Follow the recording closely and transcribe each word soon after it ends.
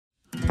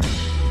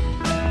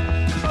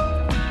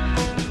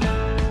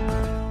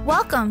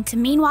Welcome to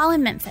Meanwhile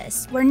in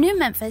Memphis, where New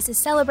Memphis is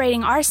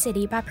celebrating our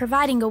city by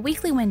providing a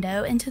weekly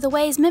window into the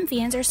ways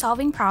Memphians are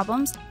solving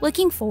problems,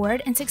 looking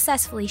forward, and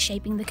successfully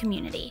shaping the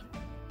community.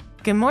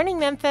 Good morning,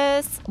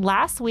 Memphis.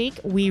 Last week,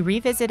 we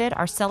revisited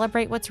our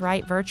Celebrate What's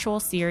Right virtual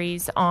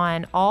series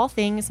on all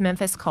things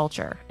Memphis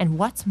culture. And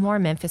what's more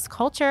Memphis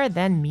culture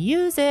than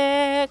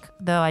music?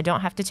 Though I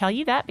don't have to tell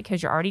you that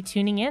because you're already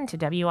tuning in to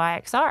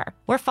WIXR.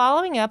 We're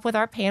following up with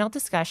our panel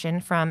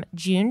discussion from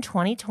June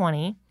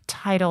 2020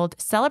 titled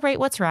Celebrate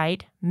What's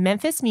Right,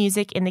 Memphis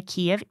Music in the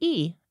Key of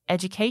E,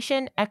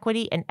 Education,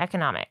 Equity, and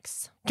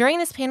Economics. During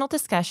this panel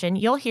discussion,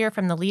 you'll hear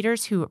from the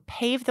leaders who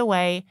paved the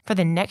way for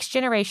the next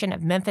generation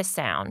of Memphis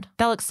sound.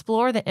 They'll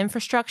explore the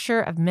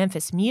infrastructure of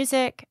Memphis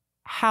music,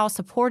 how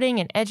supporting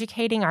and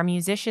educating our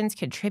musicians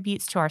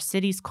contributes to our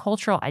city's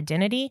cultural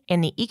identity,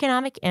 and the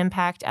economic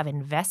impact of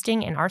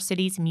investing in our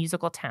city's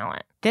musical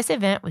talent. This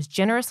event was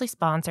generously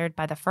sponsored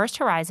by the First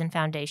Horizon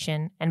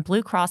Foundation and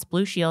Blue Cross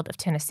Blue Shield of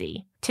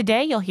Tennessee.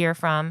 Today, you'll hear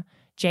from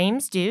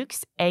James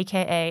Dukes,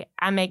 aka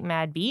I Make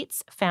Mad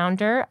Beats,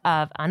 founder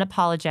of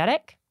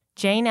Unapologetic;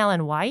 Jane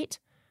Ellen White,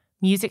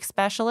 music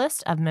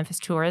specialist of Memphis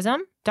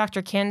Tourism;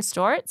 Dr. Ken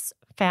Stortz,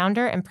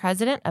 founder and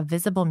president of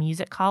Visible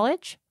Music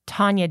College;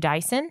 Tanya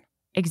Dyson,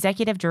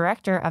 executive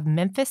director of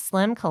Memphis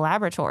Slim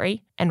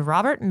Collaboratory; and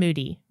Robert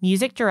Moody,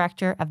 music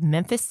director of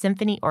Memphis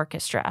Symphony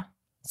Orchestra.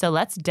 So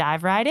let's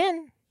dive right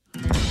in.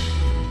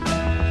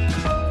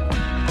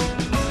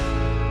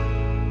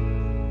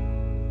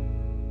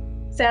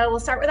 So we'll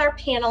start with our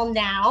panel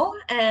now.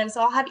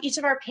 So I'll have each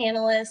of our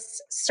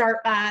panelists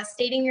start by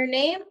stating your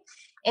name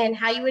and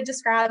how you would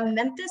describe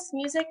Memphis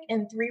music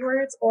in 3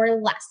 words or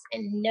less,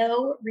 and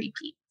no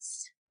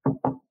repeats.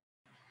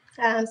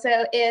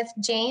 So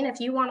if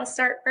you want to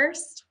start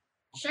first.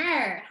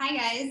 Sure. Hi,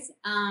 guys.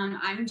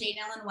 I'm Jane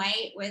Ellen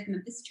White with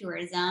Memphis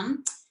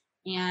Tourism,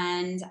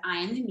 and I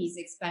am the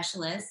music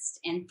specialist.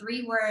 And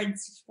 3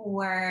 words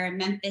for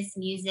Memphis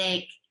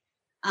music,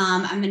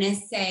 I'm going to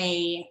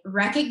say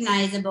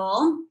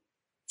recognizable,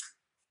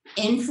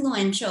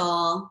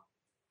 influential,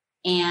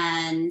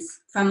 and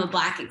from a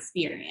Black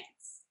experience.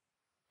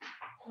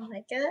 I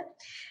like it.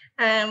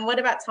 What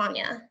about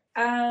Tanya?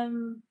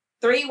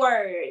 3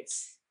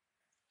 words.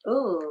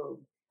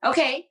 Ooh.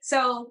 Okay,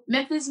 so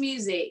Memphis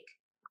music,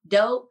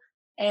 dope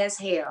as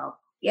hell.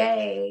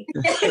 Yay.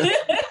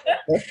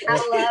 I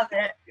love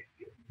it.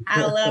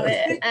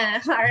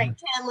 All right,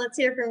 Ken, let's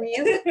hear from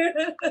you.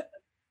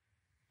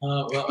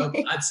 Well,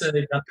 I'd say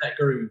got that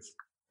groove.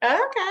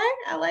 Okay,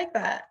 I like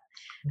that.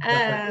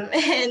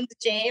 And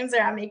James,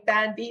 or I Make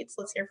Bad Beats,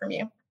 let's hear from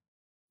you.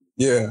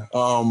 Yeah,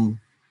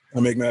 I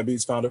Make Mad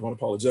Beats, founder of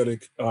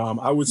Unapologetic.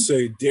 I would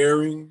say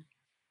daring.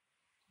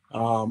 I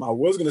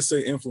was going to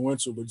say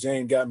influential, but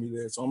Jane got me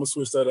there. So I'm going to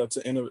switch that up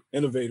to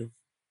innovative.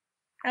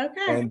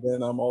 Okay. And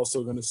then I'm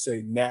also going to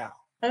say now.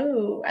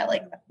 Oh, I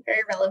like that.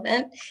 Very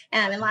relevant.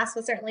 And last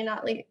but certainly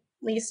not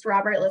least,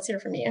 Robert, let's hear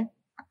from you.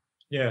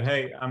 Yeah,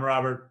 hey, I'm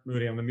Robert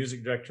Moody. I'm the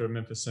music director of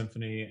Memphis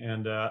Symphony.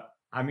 And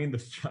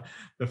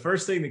the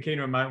first thing that came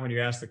to my mind when you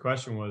asked the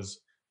question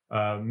was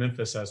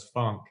Memphis as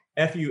funk,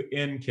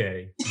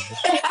 F-U-N-K.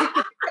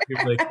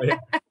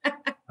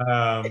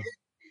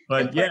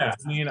 But yeah,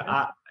 I mean,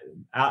 out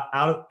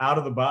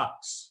of the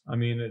box. I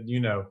mean,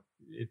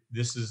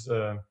 this is,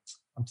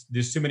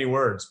 there's too many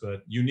words,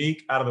 but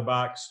unique, out of the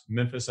box,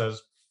 Memphis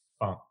as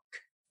funk.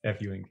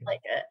 F-U-N-K.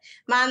 Like it.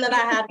 Mine that I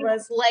had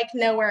was like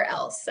nowhere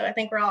else. So I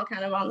think we're all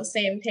kind of on the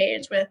same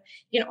page with,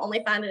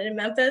 only find it in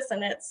Memphis,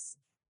 and it's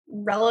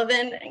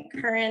relevant and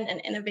current and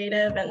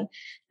innovative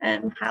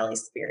and highly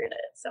spirited.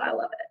 So I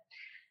love it.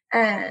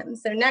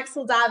 So next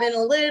we'll dive in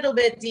a little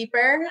bit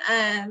deeper.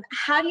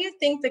 How do you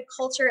think the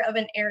culture of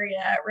an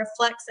area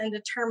reflects and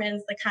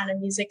determines the kind of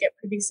music it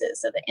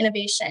produces? So the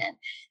innovation,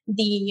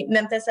 the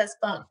Memphis as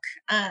funk,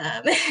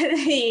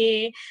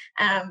 the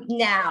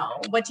now.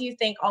 What do you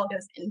think all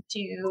goes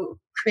into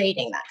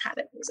creating that kind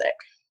of music?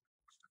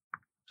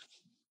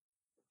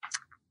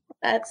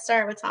 Let's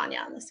start with Tanya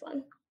on this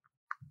one.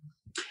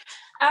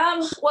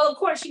 Well, of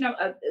course,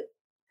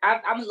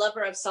 I'm a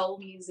lover of soul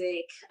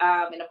music,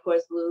 and of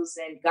course blues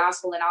and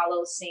gospel and all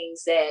those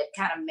things that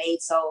kind of made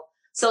soul.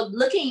 So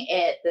looking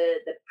at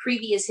the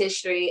previous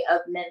history of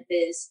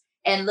Memphis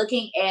and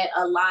looking at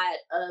a lot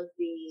of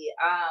the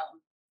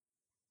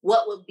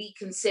what would be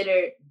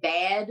considered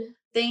bad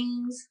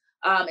things,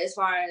 as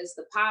far as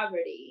the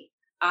poverty,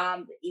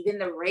 even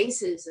the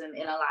racism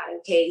in a lot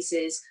of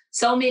cases,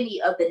 so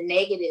many of the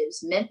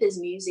negatives, Memphis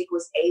music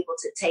was able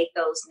to take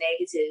those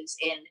negatives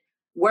and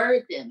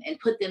word them and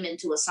put them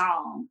into a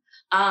song,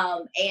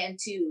 and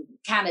to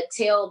kind of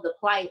tell the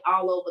plight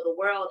all over the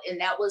world. And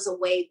that was a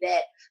way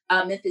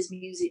that Memphis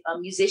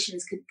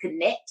musicians could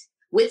connect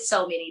with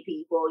so many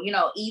people,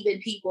 even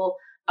people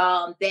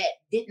that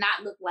did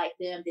not look like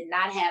them, did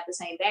not have the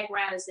same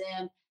background as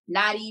them,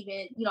 not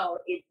even,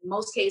 in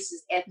most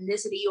cases,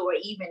 ethnicity or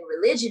even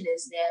religion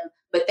as them,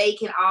 but they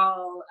can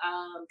all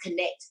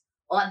connect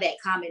on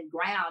that common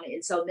ground.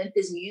 And so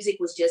Memphis music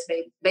was just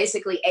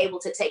basically able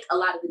to take a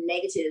lot of the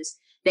negatives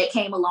that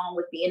came along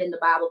with being in the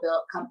Bible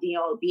Belt,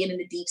 being in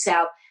the Deep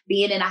South,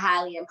 being in a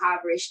highly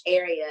impoverished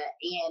area,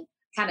 and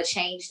kind of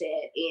changed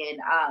it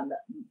and,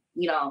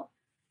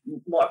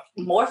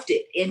 morphed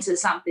it into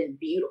something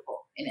beautiful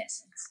in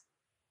essence.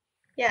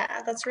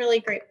 Yeah, that's a really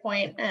great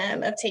point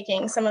of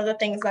taking some of the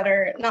things that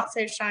are not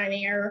so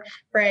shiny or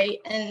bright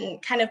and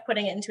kind of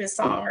putting it into a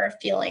song or a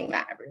feeling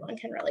that everyone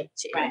can relate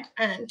to. Right.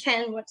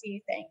 Ken, what do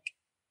you think?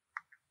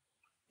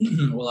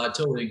 Well, I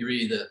totally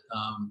agree that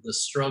the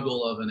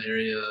struggle of an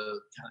area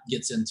kind of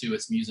gets into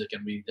its music,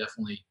 and we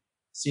definitely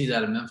see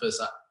that in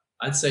Memphis.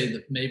 I'd say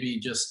that maybe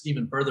just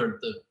even further,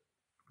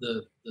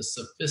 the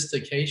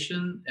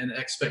sophistication and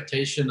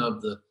expectation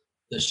of the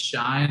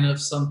shine of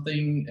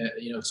something,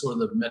 sort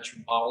of the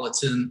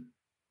metropolitan,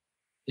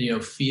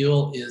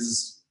 feel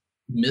is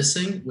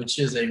missing, which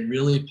is a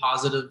really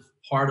positive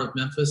part of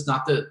Memphis.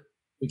 Not that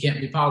we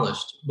can't be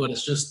polished, but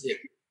it's just, it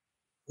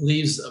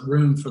leaves a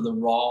room for the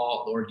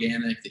raw, the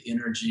organic, the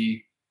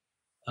energy,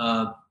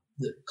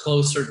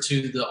 closer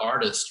to the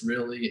artist,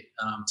 really,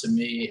 to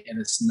me. And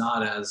it's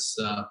not as,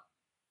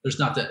 there's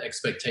not that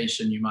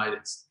expectation you might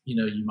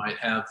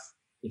have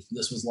if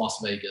this was Las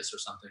Vegas or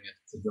something,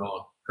 to draw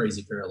a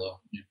crazy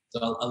parallel.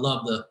 So I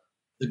love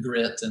the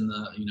grit and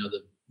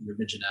the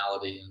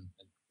originality and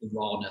the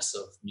rawness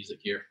of music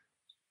here.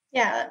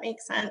 Yeah, that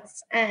makes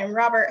sense. And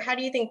Robert, how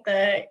do you think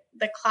the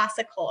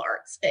classical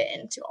arts fit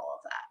into all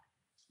of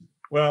that?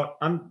 Well,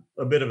 I'm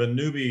a bit of a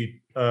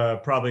newbie,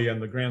 probably in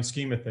the grand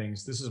scheme of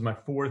things. This is my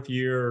 4th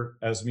year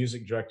as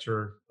music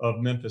director of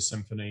Memphis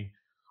Symphony.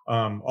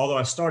 Although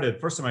I started,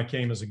 first time I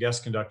came as a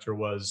guest conductor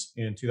was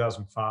in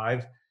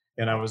 2005,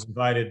 and I was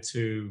invited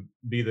to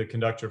be the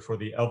conductor for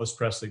the Elvis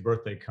Presley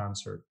birthday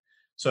concert.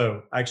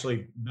 So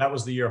actually, that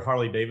was the year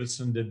Harley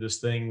Davidson did this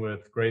thing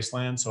with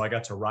Graceland. So I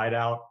got to ride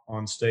out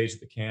on stage at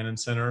the Cannon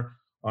Center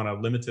on a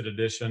limited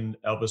edition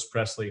Elvis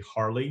Presley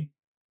Harley.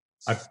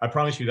 I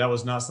promise you that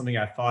was not something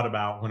I thought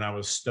about when I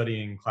was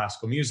studying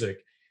classical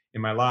music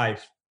in my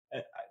life.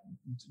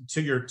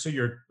 To your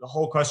the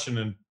whole question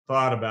and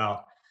thought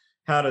about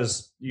how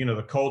does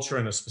the culture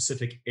in a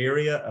specific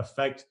area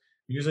affect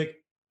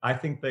music, I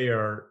think they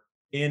are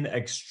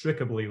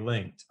inextricably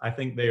linked. I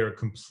think they are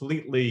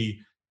completely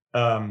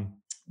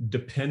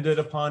dependent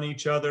upon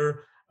each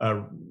other,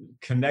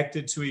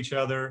 connected to each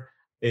other.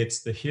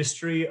 It's the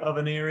history of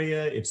an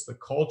area, it's the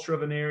culture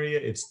of an area,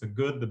 it's the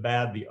good, the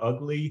bad, the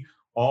ugly,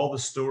 all the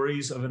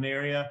stories of an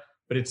area.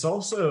 But it's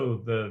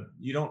also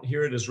you don't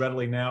hear it as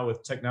readily now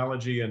with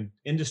technology and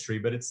industry,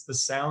 but it's the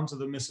sounds of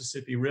the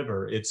Mississippi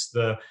River. It's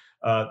the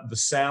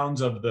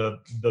sounds of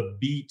the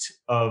beat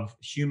of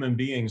human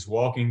beings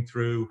walking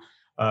through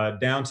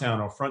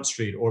downtown or Front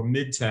Street or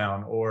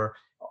Midtown, or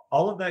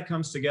all of that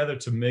comes together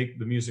to make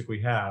the music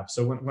we have.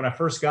 So when I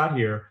first got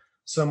here,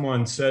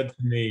 someone said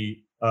to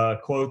me a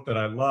quote that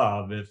I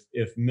love: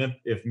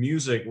 if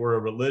music were a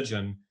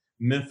religion,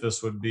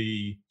 Memphis would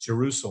be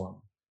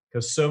Jerusalem,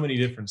 because so many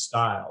different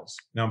styles.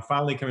 Now I'm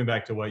finally coming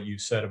back to what you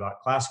said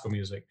about classical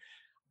music.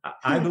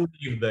 I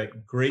believe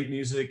that great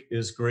music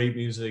is great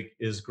music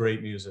is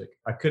great music.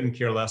 I couldn't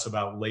care less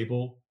about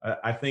label.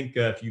 I think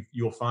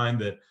you'll find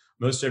that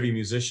most every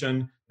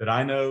musician that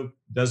I know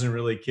doesn't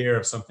really care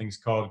if something's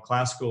called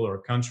classical or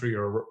country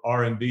or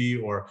R&B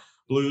or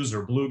blues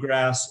or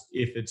bluegrass.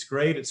 If it's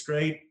great, it's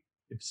great.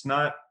 If it's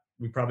not,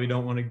 we probably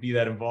don't want to be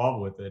that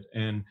involved with it.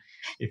 And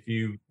if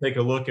you take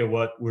a look at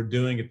what we're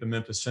doing at the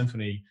Memphis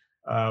Symphony,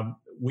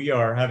 we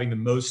are having the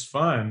most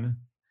fun,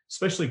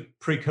 especially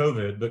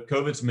pre-COVID, but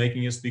COVID's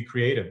making us be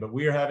creative. But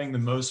we are having the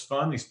most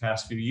fun these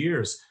past few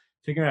years,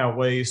 figuring out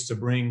ways to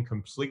bring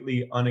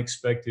completely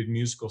unexpected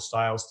musical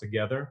styles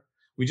together.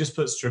 We just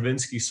put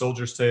Stravinsky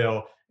Soldier's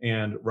Tale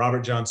and Robert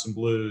Johnson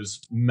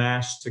Blues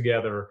mashed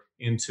together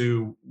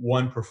into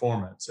one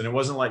performance. And it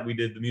wasn't like we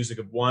did the music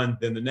of one,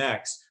 then the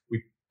next.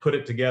 We put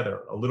it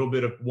together, a little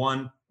bit of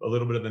one, a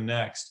little bit of the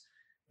next.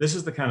 This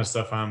is the kind of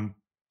stuff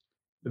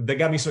that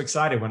got me so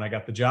excited when I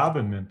got the job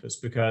in Memphis,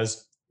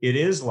 because it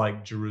is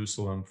like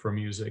Jerusalem for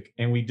music,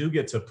 and we do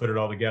get to put it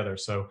all together.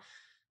 So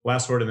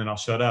last word, and then I'll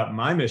shut up.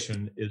 My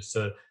mission is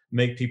to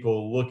make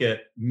people look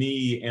at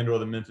me and or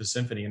the Memphis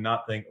Symphony and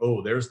not think,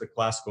 oh, there's the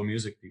classical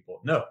music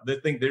people. No, they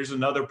think there's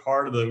another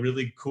part of the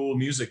really cool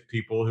music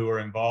people who are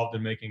involved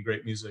in making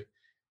great music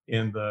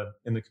in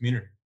the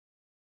community.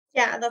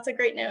 Yeah, that's a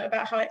great note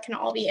about how it can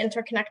all be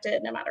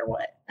interconnected no matter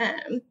what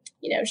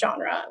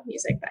genre of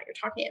music that you're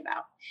talking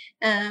about.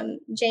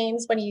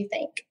 James, what do you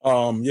think?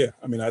 Yeah,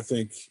 I mean, I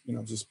think,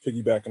 just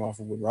piggybacking off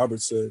of what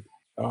Robert said,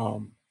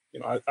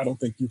 I don't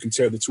think you can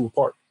tear the two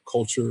apart,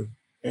 culture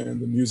and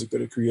the music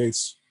that it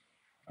creates.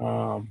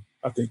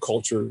 I think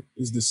culture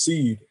is the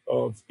seed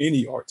of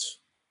any art,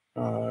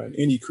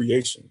 any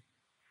creation.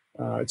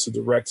 It's a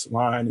direct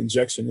line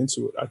injection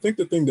into it. I think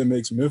the thing that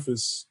makes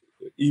Memphis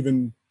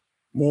even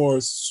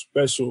more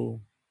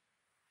special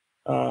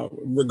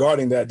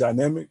regarding that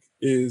dynamic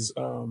is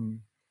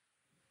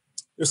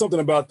there's something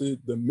about the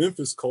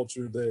Memphis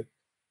culture that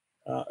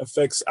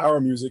affects our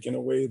music in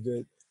a way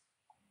that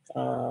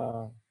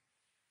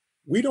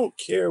we don't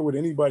care what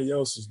anybody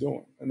else is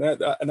doing.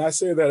 And I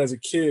say that as a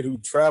kid who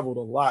traveled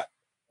a lot,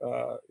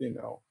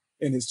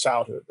 in his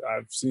childhood.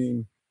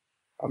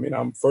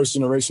 I'm first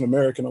generation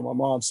American on my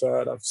mom's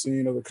side. I've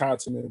seen other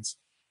continents.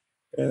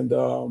 And,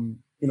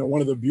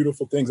 one of the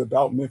beautiful things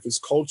about Memphis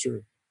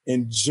culture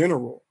in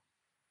general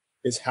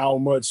is how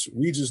much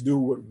we just do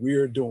what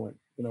we're doing.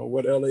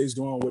 What LA's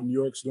doing, what New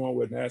York's doing,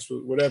 what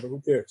Nashville, whatever,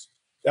 who cares?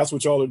 That's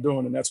what y'all are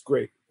doing, and that's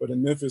great. But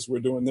in Memphis, we're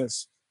doing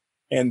this.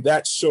 And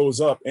that shows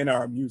up in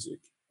our music.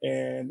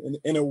 And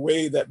in a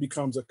way that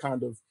becomes a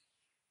kind of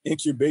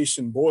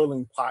incubation,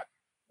 boiling pot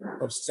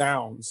of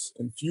sounds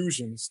and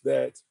fusions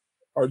that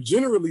are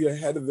generally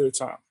ahead of their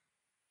time.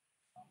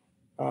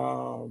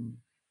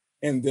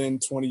 And then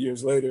 20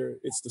 years later,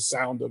 it's the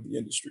sound of the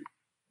industry.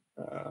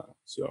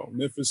 So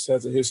Memphis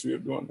has a history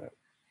of doing that.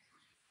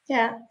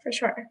 Yeah, for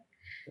sure.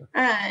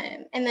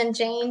 And then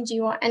Jane, do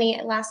you want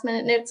any last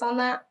minute notes on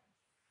that?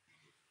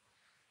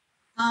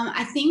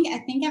 I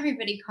think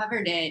everybody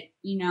covered it.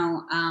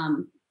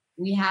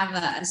 We have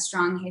a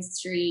strong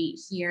history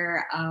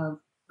here of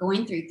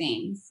going through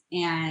things,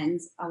 and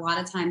a lot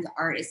of times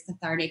art is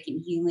cathartic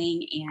and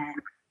healing, and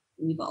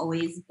we've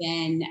always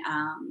been,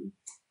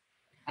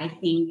 I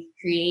think,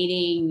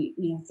 creating,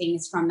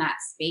 things from that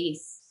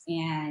space,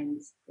 and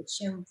it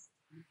shows.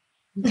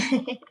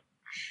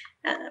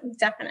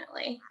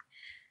 Definitely.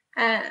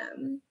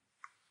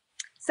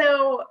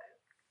 So,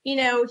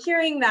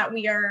 hearing that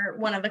we are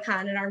one of a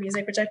kind in our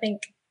music, which I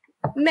think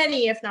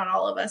many, if not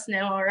all of us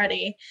know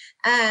already,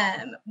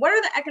 what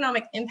are the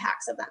economic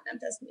impacts of that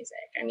Memphis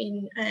music? I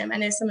mean, I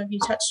know some of you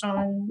touched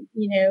on,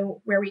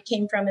 where we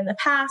came from in the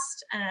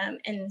past,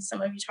 and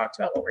some of you talked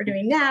about what we're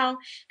doing now,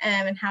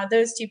 and how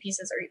those two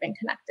pieces are even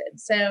connected.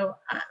 So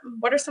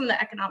what are some of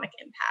the economic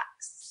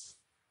impacts?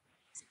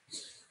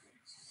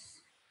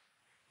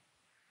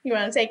 You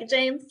want to take it,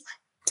 James?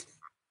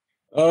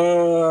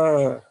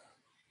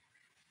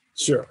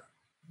 Sure.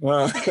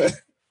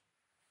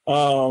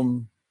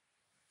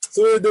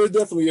 So there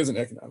definitely is an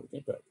economic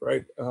impact,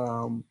 right?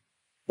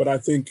 But I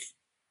think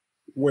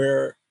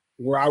where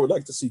I would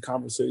like to see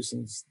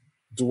conversations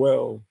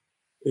dwell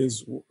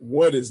is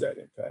what is that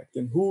impact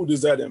and who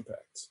does that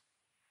impact,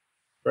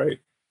 right?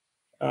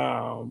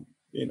 When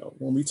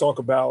we talk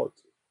about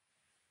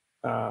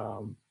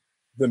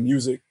the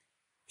music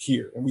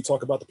here, and we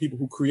talk about the people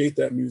who create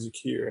that music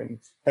here and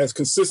has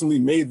consistently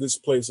made this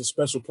place a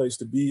special place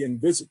to be and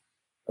visit,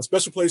 a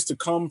special place to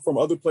come from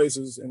other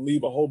places and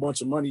leave a whole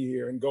bunch of money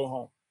here and go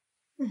home,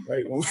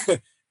 right?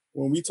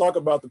 When we talk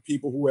about the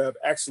people who have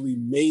actually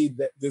made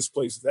this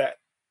place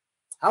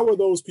how are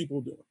those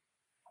people doing,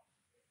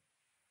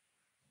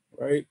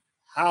 right?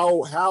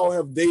 How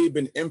have they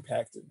been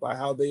impacted by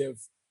how they have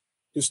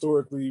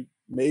historically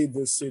made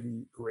this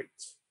city great?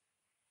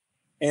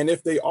 And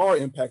if they are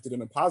impacted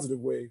in a positive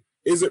way,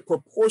 is it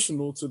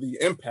proportional to the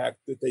impact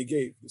that they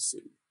gave the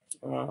city?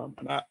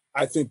 And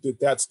I think that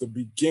that's the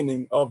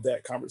beginning of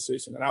that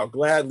conversation. And I'll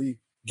gladly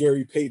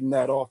Gary Payton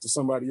that off to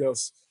somebody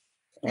else.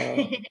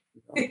 No,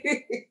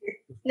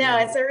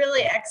 it's a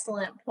really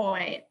excellent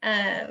point,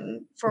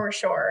 for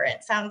sure.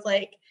 It sounds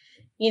like,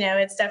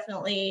 it's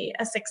definitely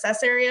a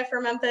success area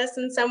for Memphis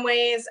in some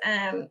ways,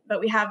 but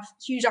we have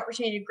huge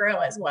opportunity to grow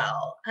as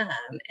well.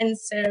 And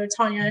so,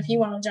 Tanya, if you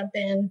want to jump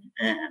in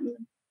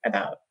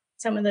about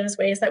some of those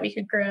ways that we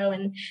could grow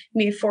and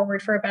move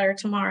forward for a better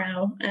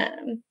tomorrow,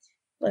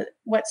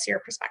 what's your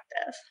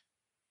perspective?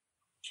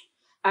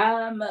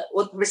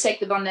 With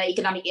perspective on the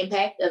economic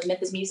impact of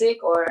Memphis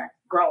music or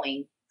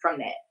growing from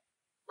that?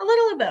 A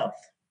little of both.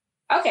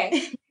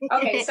 Okay.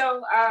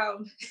 So,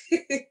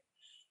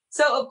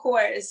 so of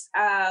course,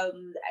 I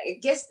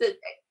guess the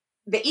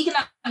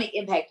economic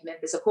impact of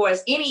Memphis, of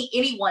course,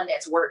 anyone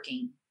that's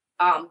working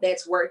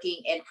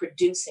and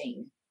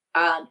producing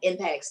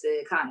impacts the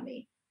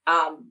economy.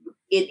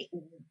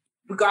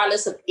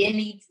 Regardless of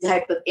any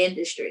type of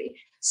industry.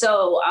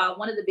 So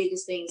one of the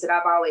biggest things that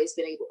I've always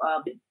been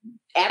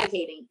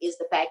advocating is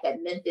the fact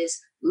that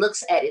Memphis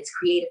looks at its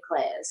creative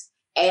class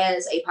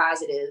as a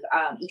positive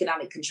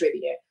economic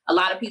contributor. A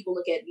lot of people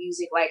look at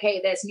music like, hey,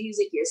 that's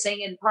music, you're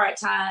singing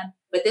part-time,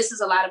 but this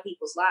is a lot of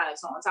people's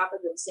lives. So on top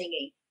of them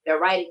singing, they're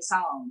writing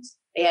songs,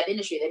 they have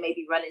industry, they may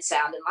be running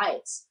sound and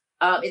lights.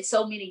 It's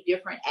so many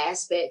different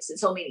aspects and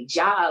so many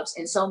jobs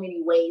and so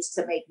many ways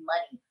to make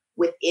money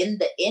within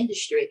the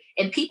industry,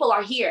 and people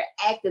are here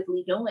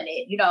actively doing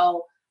it.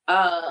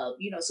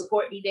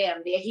 Support me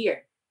damn, they're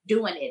here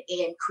doing it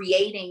and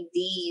creating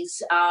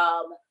these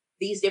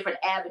different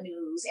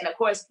avenues. And of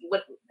course,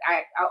 what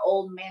our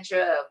old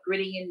mantra of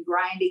gritting and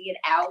grinding it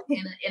out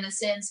in a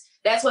sense,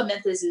 that's what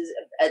Memphis is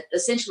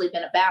essentially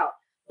been about.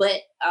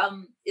 But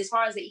as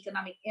far as the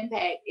economic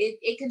impact,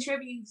 it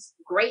contributes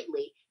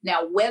greatly.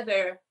 Now,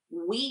 whether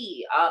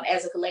we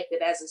as a collective,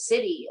 as a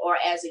city, or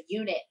as a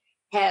unit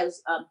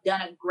has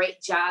done a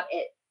great job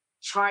at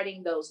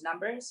charting those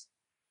numbers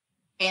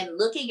and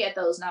looking at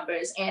those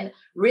numbers and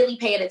really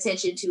paying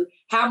attention to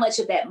how much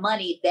of that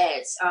money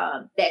that's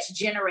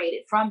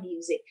generated from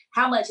music,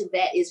 how much of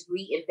that is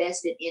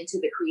reinvested into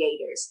the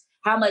creators,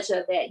 how much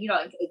of that,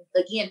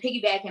 again,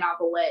 piggybacking off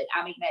of what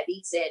I Make That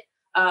Beat said,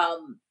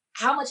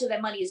 how much of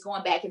that money is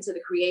going back into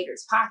the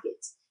creators'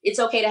 pockets? It's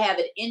okay to have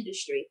an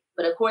industry,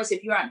 but of course,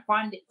 if you aren't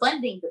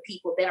funding the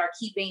people that are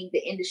keeping the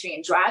industry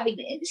and driving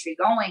the industry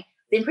going,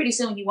 then pretty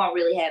soon you won't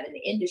really have an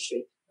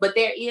industry. But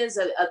there is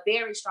a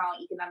very strong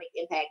economic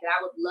impact, and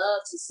I would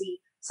love to see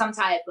some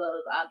type of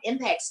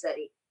impact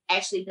study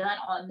actually done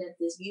on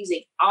Memphis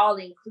music, all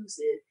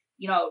inclusive,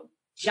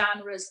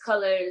 genres,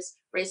 colors,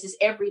 races,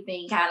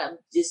 everything, kind of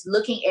just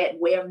looking at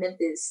where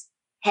Memphis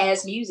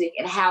has music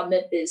and how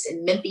Memphis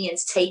and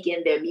Memphians take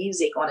in their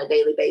music on a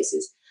daily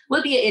basis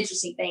would be an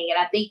interesting thing.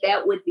 And I think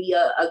that would be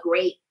a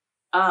great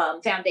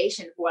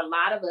foundation for a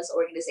lot of us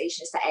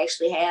organizations to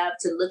actually have,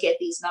 to look at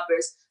these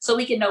numbers so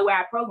we can know where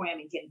our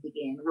programming can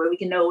begin, where we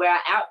can know where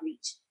our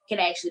outreach can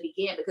actually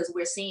begin, because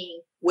we're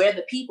seeing where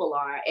the people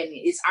are, and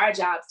it's our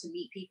job to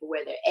meet people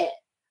where they're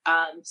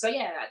at. So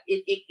yeah,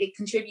 it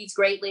contributes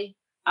greatly.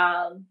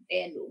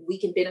 And we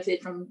can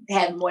benefit from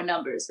having more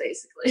numbers,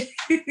 basically.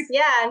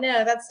 Yeah,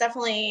 no, that's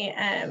definitely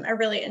a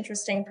really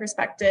interesting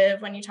perspective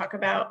when you talk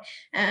about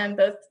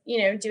both,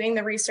 doing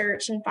the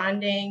research and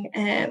finding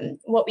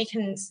what we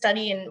can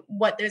study and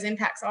what those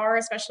impacts are,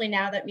 especially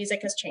now that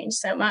music has changed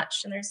so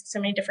much and there's so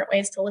many different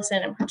ways to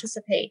listen and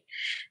participate.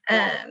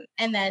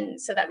 And then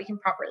so that we can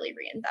properly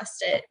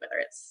reinvest it, whether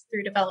it's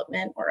through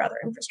development or other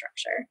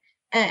infrastructure.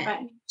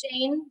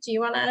 Jane, do you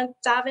want to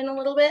dive in a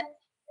little bit?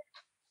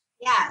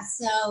 Yeah,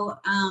 so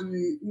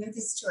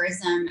Memphis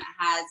Tourism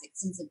has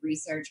extensive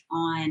research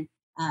on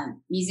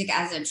music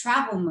as a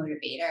travel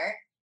motivator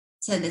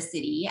to the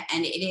city.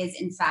 And it is,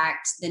 in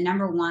fact, the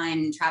number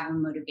one travel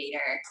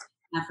motivator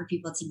for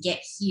people to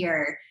get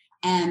here.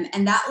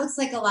 And that looks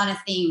like a lot of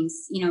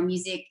things.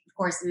 Music, of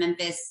course, in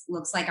Memphis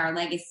looks like our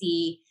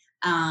legacy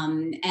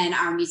and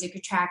our music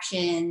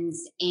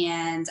attractions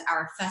and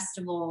our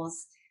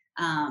festivals.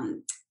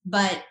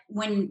 But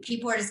when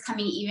people are just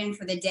coming even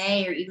for the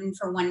day or even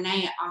for one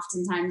night,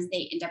 oftentimes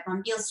they end up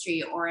on Beale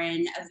Street or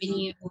in a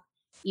venue,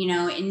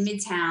 in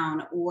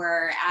Midtown,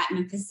 or at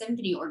Memphis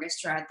Symphony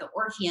Orchestra, at the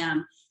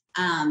Orpheum,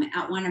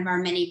 at one of our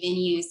many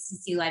venues to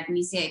see live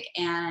music.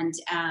 And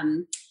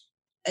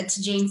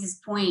to James's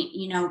point,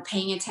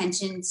 paying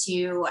attention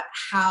to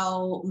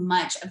how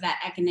much of that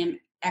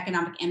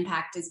economic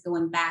impact is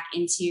going back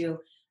into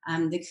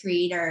the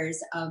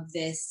creators of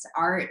this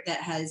art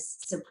that has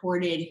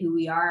supported who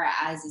we are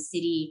as a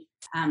city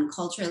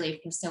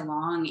culturally for so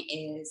long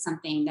is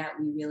something that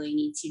we really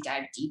need to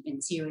dive deep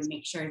into and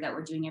make sure that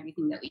we're doing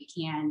everything that we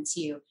can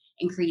to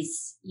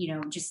increase,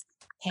 just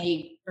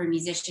pay for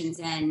musicians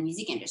and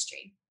music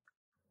industry.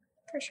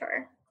 For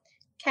sure.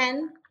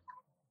 Ken?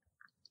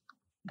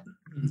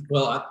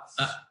 Well,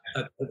 I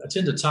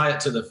tend to tie it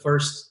to the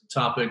first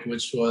topic,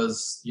 which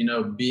was,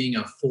 being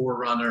a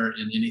forerunner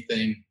in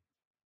anything.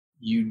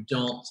 You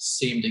don't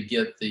seem to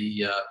get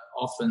the,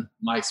 often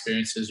my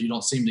experience is you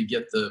don't seem to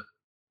get the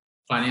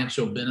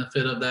financial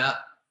benefit of that.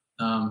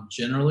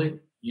 Generally,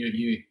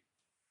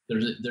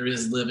 there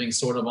is living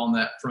sort of on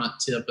that front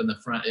tip and the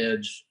front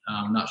edge.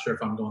 I'm not sure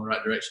if I'm going the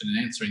right direction in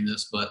answering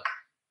this, but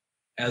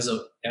as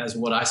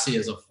what I see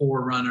as a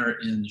forerunner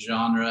in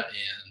genre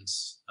and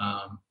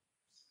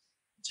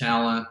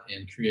talent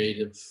and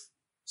creative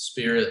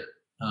spirit,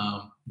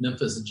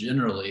 Memphis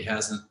generally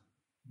hasn't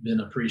been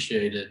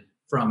appreciated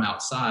from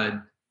outside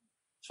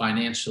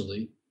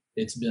financially.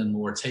 It's been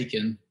more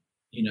taken,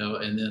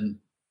 and then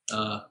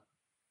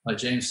like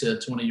James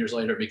said, 20 years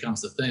later it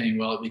becomes the thing.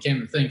 Well, it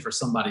became the thing for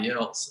somebody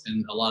else,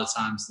 and a lot of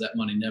times that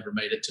money never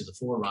made it to the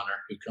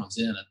forerunner who comes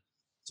in. And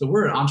so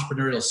we're an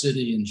entrepreneurial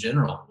city in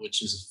general,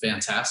 which is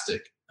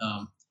fantastic.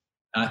 And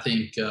I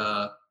think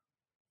the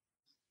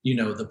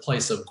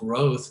place of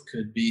growth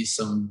could be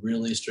some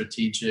really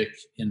strategic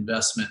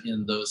investment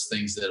in those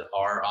things that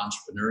are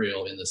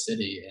entrepreneurial in the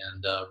city,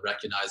 and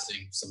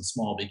recognizing some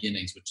small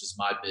beginnings, which is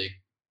my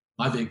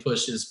big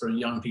push is for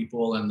young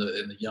people and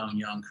the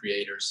young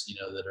creators,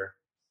 that are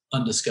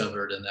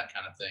undiscovered and that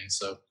kind of thing.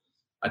 So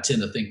I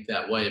tend to think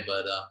that way,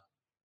 but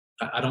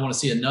I don't want to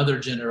see another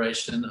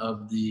generation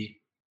of the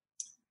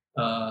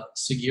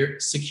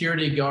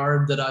security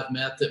guard that I've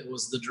met that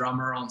was the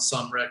drummer on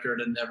some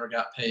record and never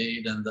got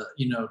paid, and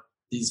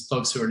these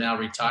folks who are now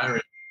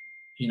retiring,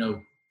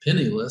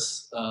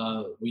 penniless.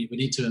 We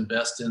need to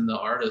invest in the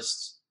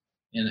artists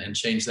and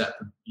change that,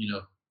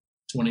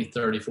 20,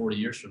 30, 40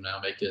 years from now,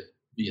 make it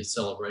be a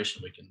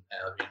celebration we can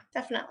have.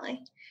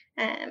 Definitely.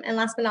 And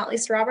last but not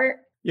least, Robert.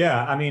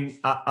 Yeah, I mean,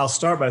 I'll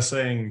start by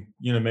saying,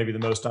 maybe the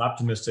most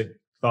optimistic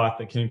thought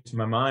that came to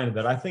my mind,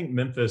 that I think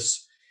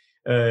Memphis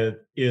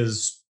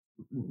is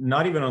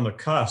not even on the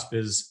cusp,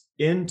 is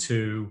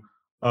into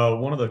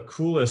one of the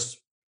coolest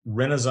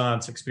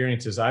Renaissance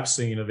experiences I've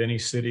seen of any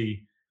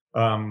city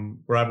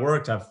where I've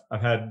worked.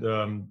 I've had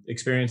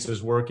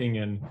experiences working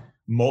in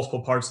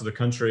multiple parts of the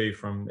country,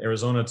 from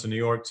Arizona to New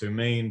York to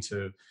Maine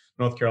to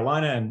North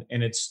Carolina,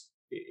 and it's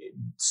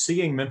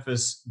seeing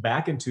Memphis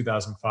back in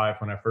 2005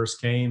 when I first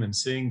came, and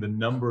seeing the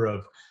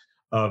number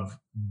of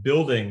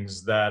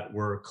buildings that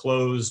were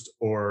closed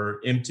or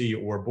empty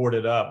or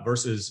boarded up,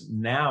 versus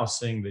now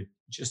seeing the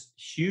just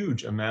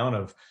huge amount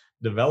of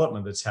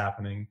development that's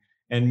happening.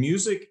 And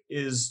music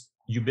is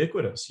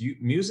ubiquitous.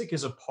 Music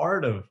is a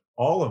part of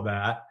all of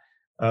that.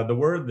 The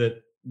word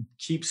that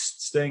keeps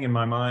staying in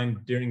my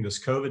mind during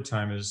this COVID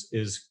time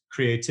is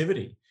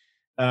creativity.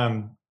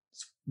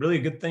 It's really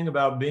a good thing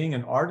about being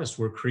an artist.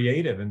 We're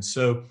creative. And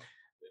so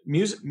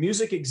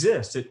music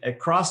exists at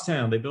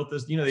Crosstown. They built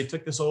this, they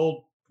took this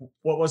old,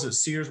 what was it,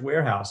 Sears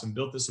warehouse, and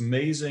built this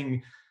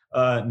amazing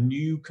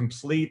new,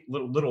 complete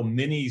little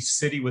mini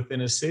city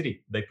within a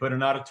city. They put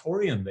an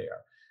auditorium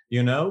there.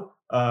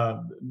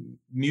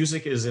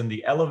 Music is in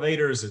the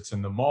elevators, it's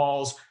in the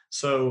malls.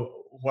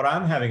 So what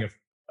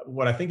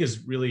I think is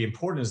really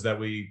important is that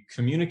we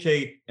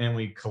communicate and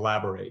we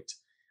collaborate.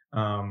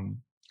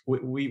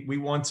 We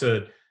want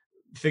to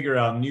figure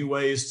out new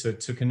ways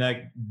to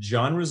connect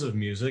genres of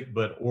music,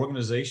 but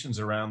organizations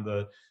around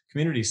the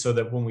community, so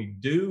that when we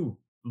do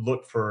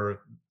look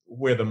for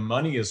where the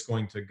money is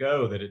going to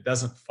go, that it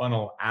doesn't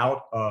funnel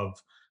out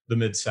of the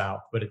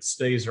Mid-South, but it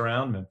stays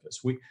around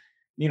Memphis. We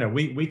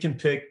can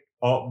pick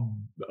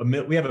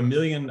we have a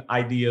million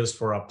ideas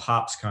for a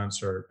Pops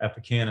concert at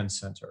the Cannon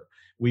Center.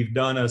 We've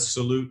done a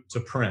salute to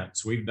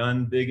Prince. We've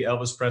done big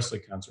Elvis Presley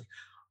concerts.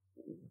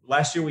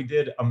 Last year, we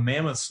did a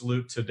mammoth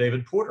salute to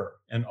David Porter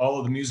and all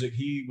of the music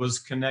he was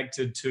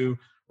connected to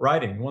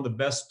writing. One of the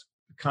best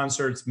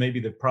concerts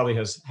maybe that probably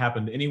has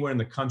happened anywhere in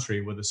the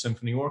country with a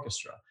symphony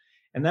orchestra.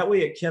 And that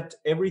way it kept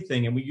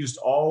everything. And we used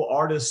all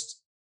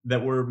artists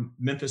that were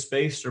Memphis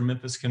based or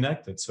Memphis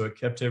connected. So it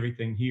kept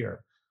everything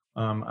here.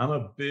 I'm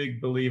a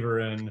big believer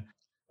in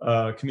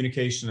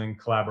communication and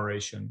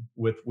collaboration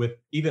with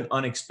even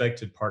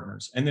unexpected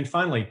partners. And then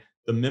finally,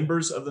 the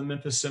members of the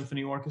Memphis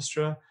Symphony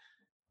Orchestra.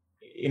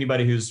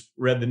 Anybody who's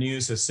read the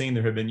news has seen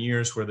there have been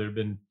years where there have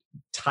been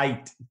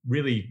tight,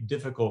 really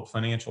difficult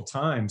financial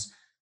times.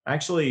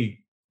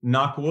 Actually,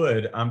 knock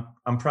wood,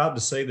 I'm proud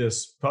to say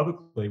this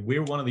publicly.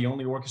 We're one of the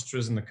only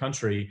orchestras in the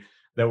country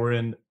that were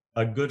in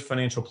a good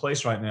financial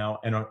place right now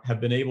and have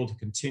been able to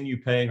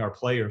continue paying our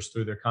players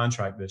through their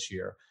contract this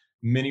year.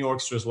 Many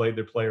orchestras laid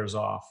their players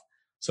off.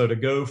 So to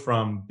go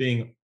from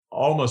being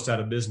almost out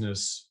of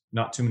business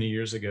not too many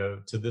years ago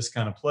to this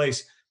kind of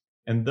place,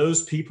 and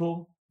those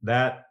people,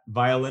 that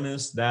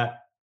violinist,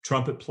 that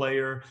trumpet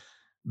player,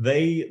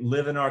 they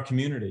live in our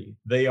community.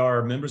 They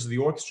are members of the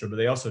orchestra, but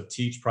they also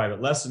teach private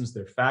lessons.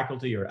 They're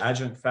faculty or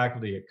adjunct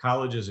faculty at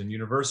colleges and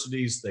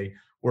universities. They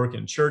work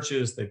in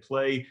churches. They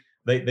play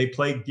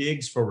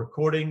gigs for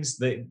recordings.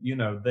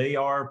 They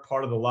are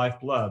part of the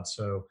lifeblood.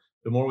 So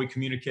the more we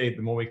communicate,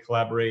 the more we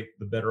collaborate,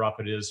 the better off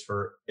it is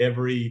for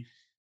every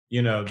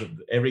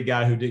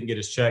guy who didn't get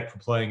his check for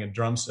playing a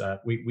drum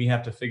set. We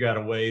have to figure out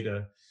a way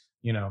to,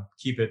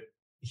 keep it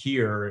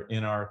here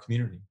in our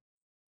community.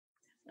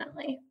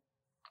 Definitely.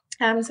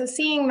 So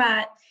seeing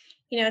that,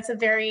 it's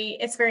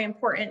very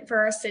important for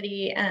our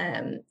city.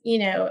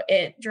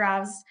 It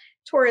drives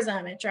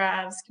tourism, it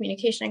drives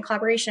communication and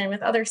collaboration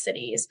with other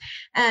cities.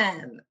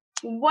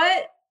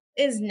 What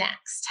is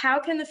next? How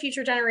can the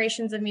future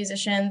generations of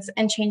musicians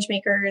and change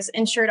makers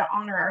ensure to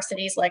honor our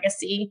city's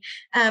legacy,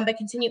 but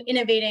continue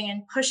innovating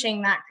and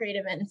pushing that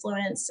creative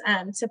influence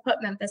to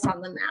put Memphis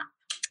on the map?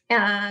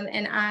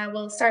 And I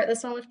will start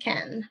this one with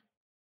Ken.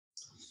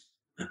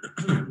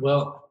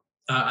 Well,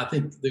 I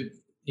think the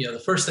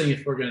first thing,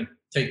 if we're going to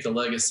take the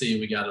legacy,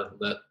 we got to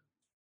let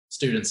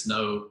students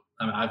know.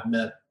 I mean, I've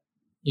met,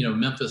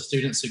 Memphis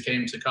students who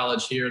came to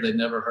college here. They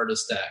never heard of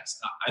Stax.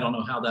 I don't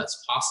know how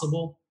that's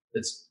possible.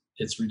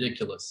 It's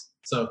ridiculous.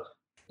 So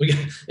we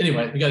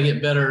got to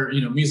get better,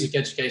 music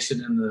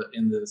education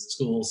in the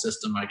school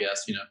system, I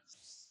guess,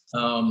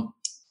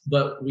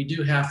 but we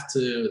do have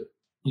to,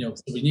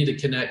 we need to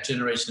connect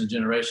generation to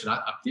generation.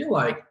 I feel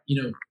like,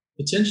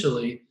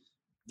 potentially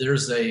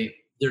there's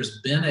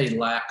been a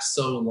lack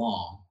so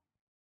long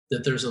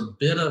that there's a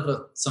bit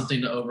of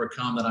something to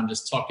overcome that I'm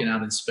just talking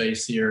out in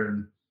space here.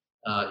 And,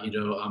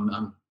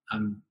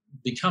 I'm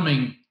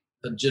becoming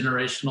a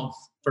generational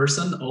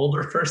person,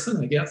 older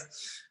person, I guess.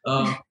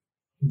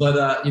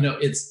 But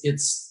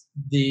it's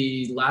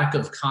the lack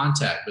of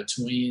contact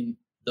between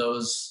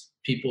those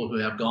people who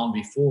have gone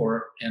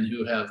before and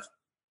who have,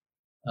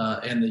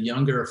 and the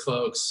younger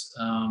folks.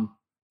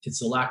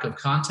 It's a lack of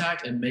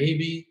contact, and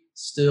maybe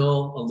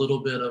still a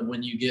little bit of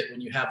when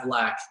you have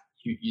lack,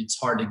 it's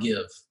hard to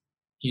give,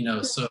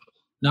 so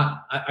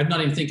I'm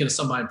not even thinking of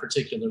somebody in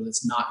particular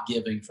that's not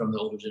giving from the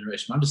older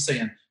generation. I'm just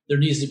saying there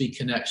needs to be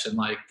connection,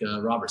 like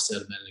Robert said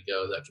a minute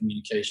ago, that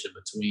communication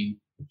between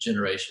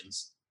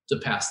generations to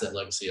pass that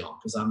legacy on.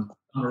 Because I'm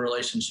a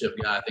relationship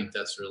guy. I think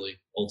that's really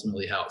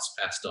ultimately how it's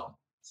passed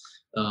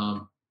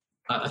on.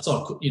 I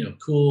saw,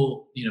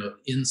 cool,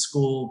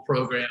 in-school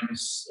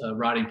programs,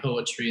 writing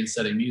poetry and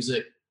studying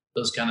music,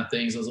 those kind of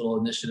things, those little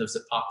initiatives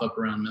that pop up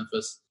around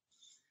Memphis.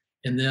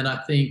 And then I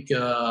think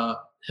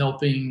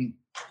helping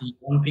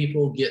young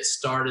people get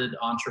started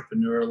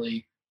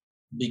entrepreneurially,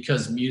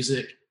 because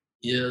music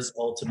is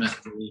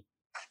ultimately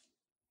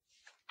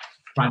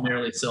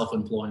primarily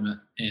self-employment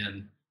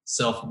and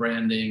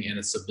self-branding, and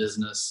it's a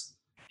business,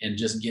 and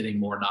just getting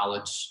more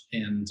knowledge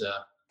and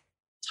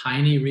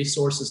tiny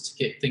resources to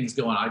get things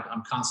going.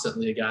 I'm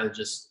constantly a guy that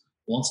just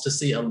wants to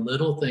see a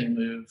little thing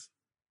move.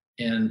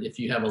 And if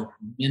you have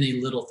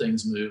many little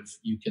things move,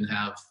 you can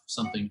have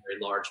something very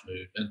large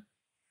move. And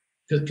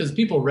because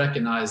people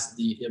recognize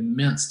the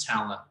immense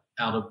talent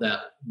out of that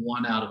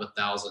 1 out of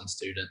 1,000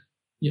 student,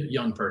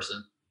 young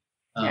person.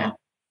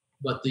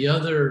 But the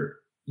other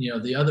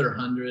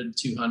 100,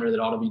 200 that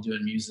ought to be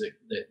doing music,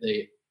 that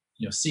they,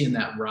 seeing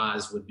that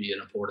rise would be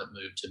an important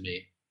move to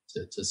me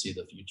to see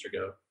the future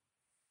go.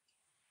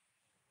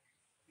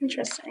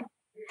 Interesting.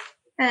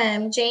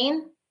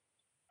 Jane?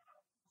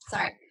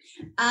 Sorry.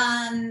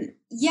 I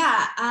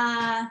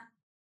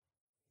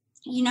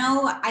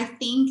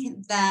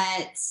think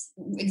that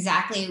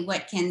exactly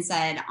what Ken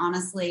said.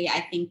 Honestly,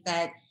 I think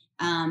that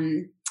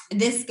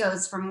this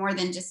goes for more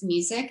than just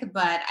music,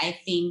 but I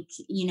think,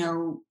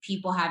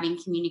 people having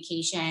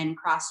communication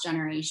cross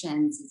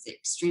generations is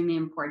extremely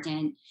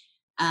important.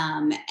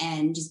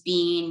 And just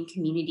being in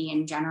community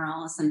in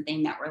general is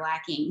something that we're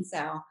lacking.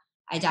 So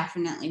I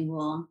definitely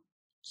will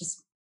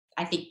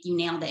I think you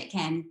nailed it,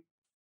 Ken.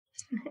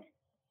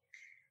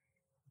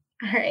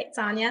 All right,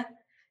 Tanya.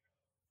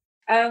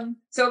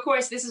 So of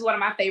course, this is one of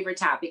my favorite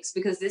topics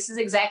because this is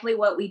exactly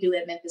what we do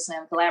at Memphis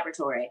Slam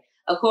Collaboratory.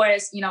 Of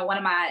course, one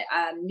of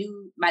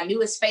my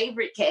newest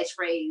favorite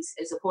catchphrase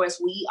is, of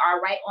course, we are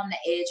right on the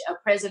edge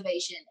of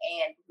preservation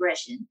and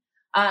progression.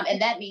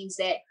 And that means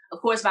that, of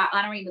course, by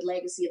honoring the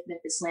legacy of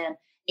Memphis Slam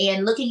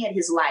and looking at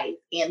his life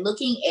and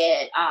looking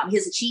at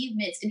his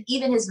achievements and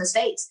even his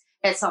mistakes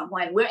at some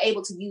point, we're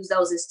able to use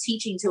those as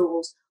teaching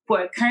tools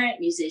for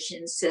current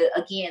musicians to,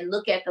 again,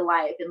 look at the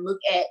life and look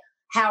at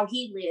how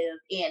he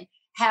lived and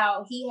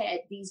how he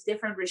had these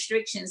different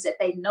restrictions that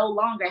they no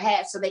longer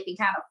have, so they can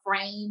kind of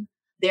frame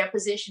their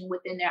position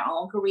within their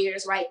own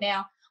careers right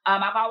now.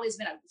 I've always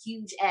been a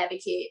huge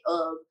advocate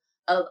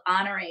of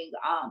honoring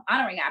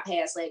our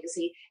past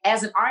legacy.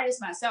 As an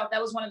artist myself,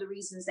 that was one of the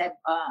reasons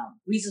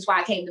why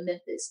I came to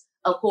Memphis,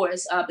 of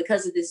course,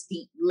 because of this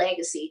deep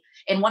legacy.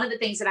 And one of the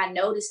things that I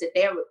noticed that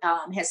there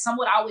has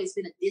somewhat always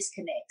been a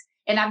disconnect.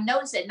 And I've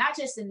noticed that not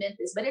just in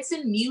Memphis, but it's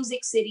in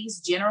music cities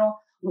general,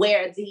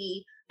 where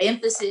the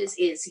emphasis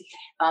is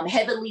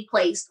heavily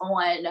placed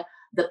on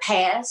the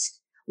past,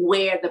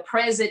 where the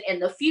present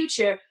and the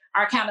future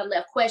are kind of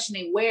left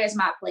questioning, where's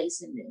my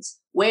place in this?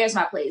 Where's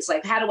my place?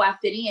 Like, how do I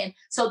fit in?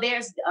 So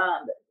there's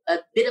a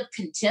bit of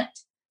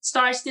contempt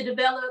starts to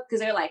develop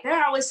because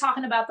they're always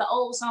talking about the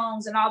old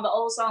songs and all the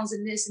old songs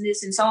and this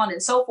and so on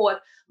and so forth.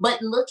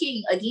 But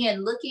looking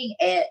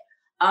at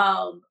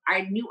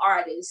our new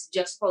artists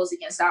juxtaposed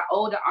against our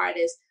older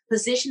artists,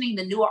 positioning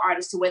the newer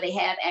artists to where they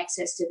have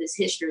access to this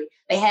history,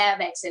 they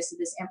have access to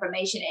this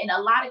information. In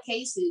a lot of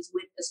cases,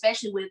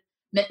 especially with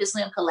Memphis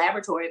Slam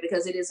Collaboratory,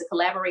 because it is a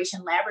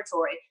collaboration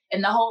laboratory,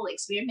 and the whole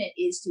experiment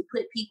is to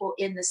put people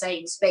in the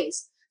same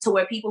space to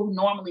where people who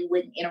normally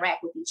wouldn't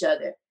interact with each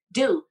other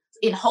do,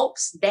 in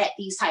hopes that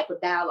these type of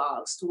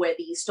dialogues to where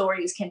these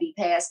stories can be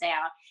passed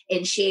down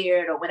and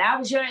shared. Or when I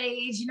was your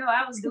age,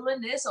 I was doing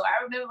this, or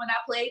I remember when I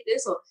played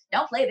this, or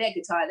don't play that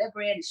guitar, that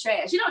brand is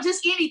trash.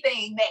 Just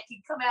anything that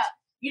can come out,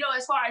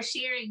 as far as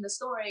sharing the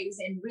stories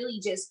and really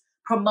just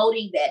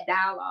promoting that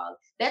dialogue.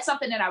 That's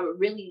something that I would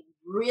really,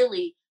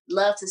 really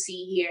love to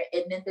see here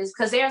in Memphis,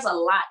 because there's a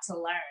lot to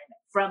learn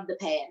from the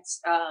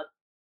past. A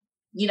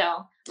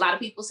lot of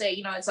people say,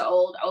 it's an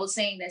old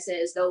saying that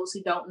says those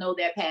who don't know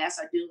their past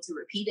are doomed to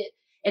repeat it,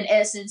 in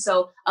essence.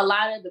 So a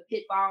lot of the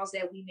pitfalls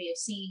that we may have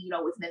seen,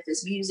 with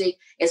Memphis music,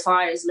 as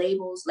far as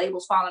labels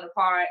falling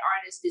apart,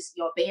 artists,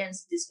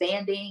 bands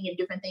disbanding and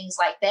different things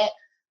like that,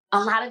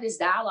 a lot of this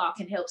dialogue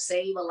can help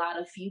save a lot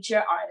of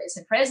future artists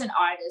and present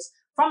artists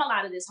from a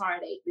lot of this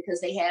heartache,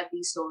 because they have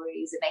these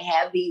stories and they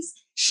have these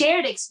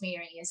shared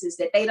experiences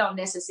that they don't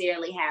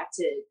necessarily have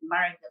to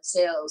learn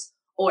themselves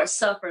or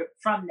suffer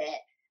from that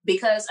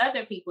because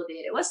other people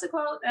did it. What's the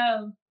quote?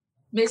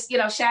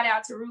 Shout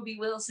out to Ruby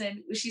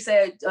Wilson. She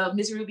said,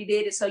 Miss Ruby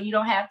did it, so you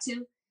don't have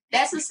to.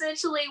 That's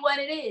essentially what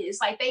it is.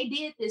 Like, they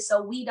did this,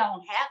 so we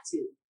don't have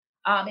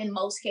to, in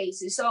most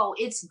cases. So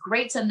it's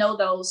great to know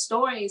those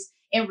stories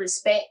and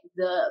respect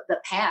the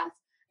path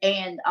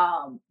and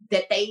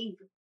that they've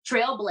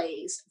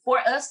trailblazed for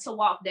us to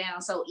walk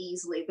down so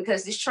easily,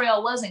 because this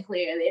trail wasn't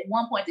clear. At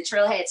one point, the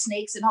trail had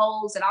snakes and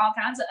holes and all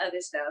kinds of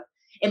other stuff.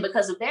 And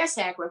because of their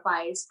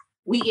sacrifice,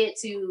 we get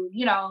to,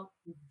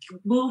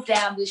 move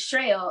down this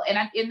trail. And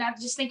I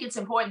just think it's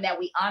important that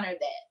we honor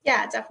that.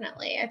 Yeah,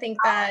 definitely. I think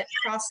that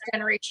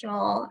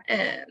cross-generational,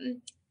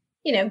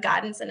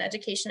 guidance and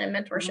education and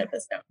mentorship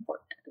is so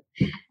important.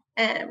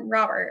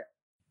 Robert.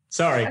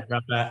 Sorry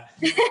about that.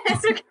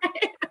 It's okay.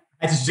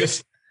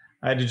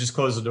 I had to just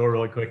close the door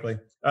really quickly.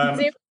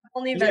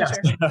 Only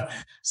venture. Yeah.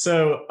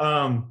 So,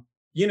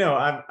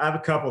 I have a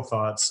couple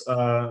thoughts.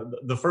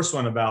 The first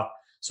one about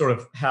sort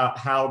of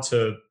how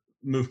to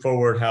move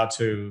forward, how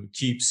to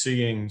keep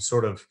seeing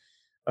sort of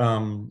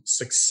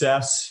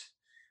success,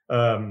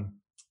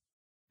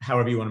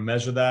 however you want to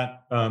measure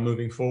that,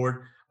 moving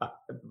forward.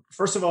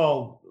 First of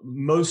all,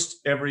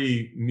 most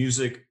every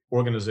music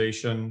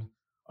organization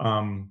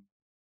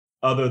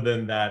other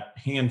than that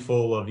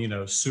handful of,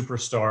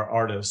 superstar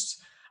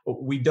artists,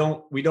 we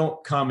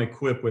don't come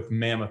equipped with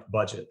mammoth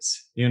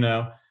budgets,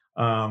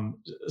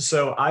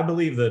 so I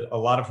believe that a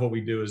lot of what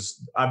we do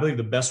I believe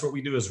the best work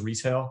we do is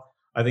retail.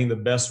 I think the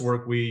best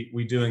work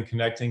we do in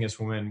connecting is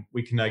when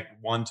we connect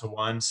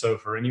one-to-one. So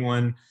for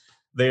anyone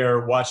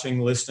there watching,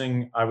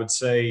 listening, I would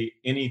say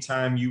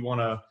anytime you want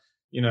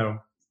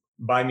to,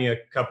 buy me a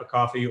cup of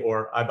coffee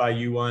or I buy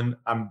you one,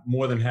 I'm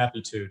more than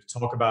happy to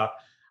talk about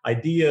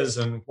ideas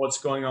and what's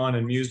going on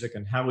in music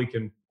and how we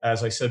can,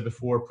 as I said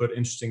before, put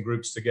interesting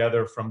groups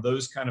together. From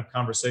those kind of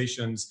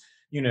conversations,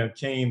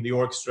 came the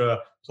orchestra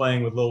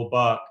playing with Lil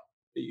Buck,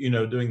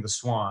 doing the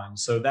Swan.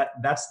 So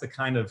that's the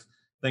kind of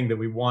thing that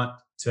we want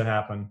to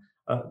happen.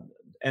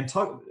 And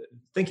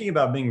thinking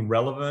about being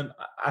relevant,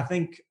 I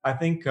think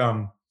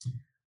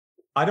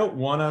I don't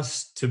want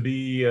us to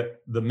be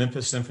the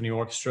Memphis Symphony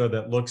Orchestra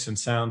that looks and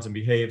sounds and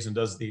behaves and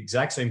does the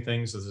exact same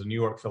things as the New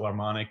York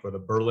Philharmonic or the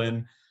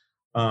Berlin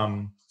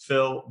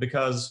Phil,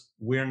 because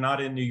we're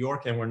not in New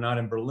York and we're not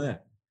in Berlin.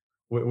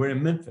 We're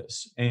in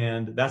Memphis,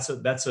 and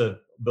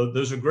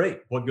those are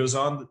great. What goes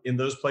on in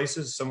those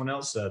places, someone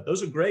else said,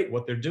 those are great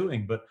what they're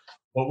doing, but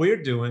what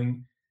we're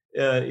doing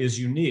is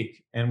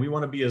unique, and we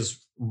want to be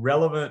as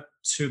relevant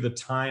to the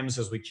times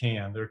as we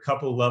can. There are a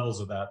couple of levels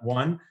of that.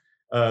 One,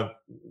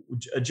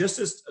 just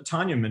as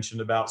Tanya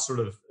mentioned about sort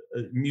of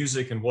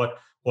music and what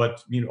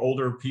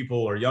older people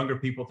or younger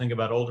people think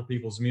about older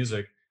people's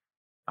music.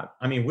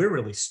 I mean, we're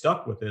really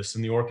stuck with this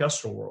in the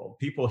orchestral world.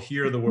 People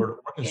hear the word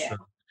orchestra.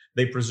 Yeah.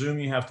 They presume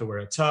you have to wear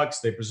a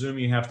tux. They presume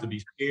you have to be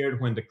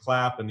scared when to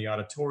clap in the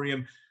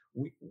auditorium.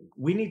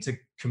 We need to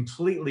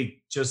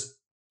completely just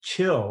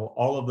kill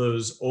all of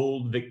those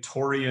old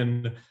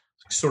Victorian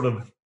sort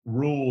of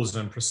rules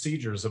and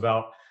procedures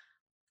about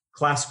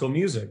classical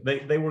music.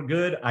 They were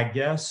good, I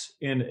guess,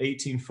 in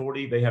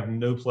 1840. They have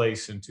no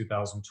place in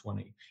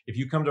 2020. If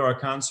you come to our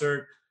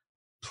concert,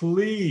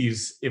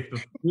 please, if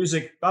the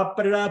music,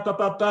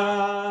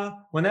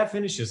 when that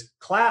finishes,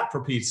 clap,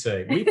 for Pete's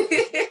sake.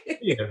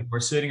 We're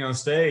sitting on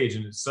stage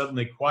and it's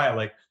suddenly quiet,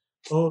 like,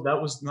 oh,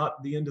 that was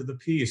not the end of the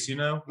piece. We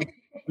don't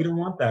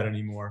want that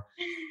anymore.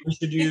 We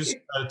should use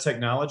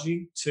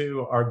technology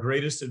to our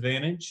greatest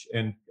advantage.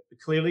 And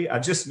clearly, I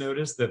just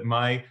noticed that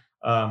my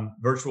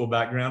virtual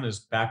background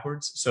is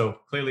backwards. So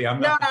clearly I'm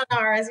not. No,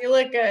 ours. You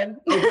look good.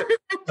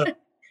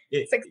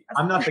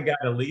 I'm not the guy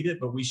to lead it,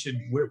 but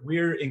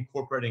we're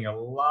incorporating a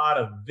lot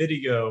of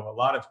video, a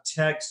lot of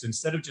text.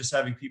 Instead of just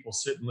having people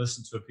sit and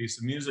listen to a piece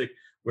of music,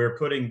 we're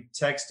putting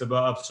text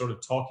above, sort of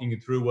talking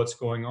through what's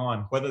going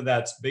on, whether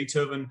that's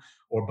Beethoven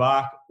or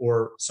Bach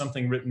or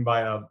something written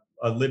by a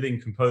living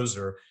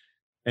composer.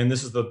 And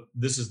this is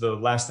the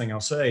last thing I'll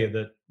say,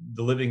 that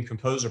the living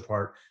composer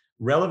part.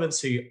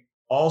 Relevancy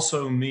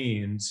also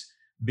means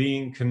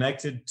being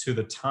connected to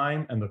the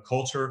time and the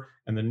culture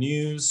and the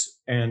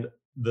news and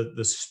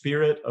the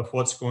spirit of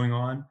what's going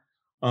on.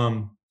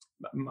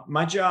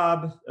 My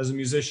job as a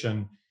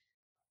musician,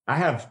 I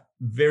have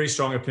very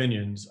strong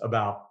opinions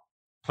about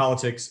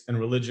politics and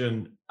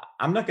religion.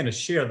 I'm not going to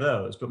share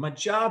those, but my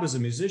job as a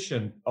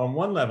musician on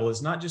one level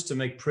is not just to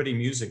make pretty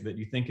music that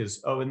you think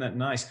is, oh, isn't that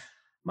nice?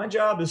 My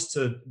job is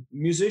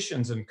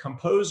musicians and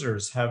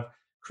composers have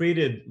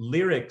created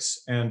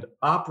lyrics and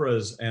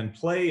operas and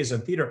plays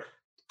and theater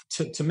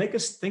to make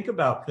us think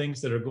about things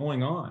that are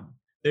going on.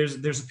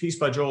 There's a piece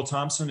by Joel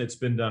Thompson. It's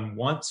been done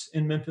once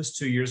in Memphis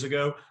 2 years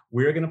ago.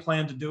 We're going to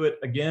plan to do it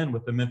again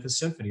with the Memphis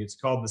Symphony. It's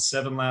called The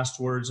 7 Last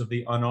Words of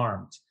the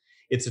Unarmed.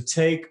 It's a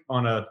take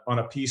on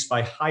a piece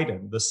by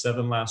Haydn, The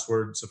 7 Last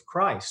Words of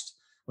Christ.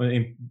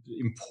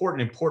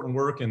 Important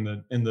work in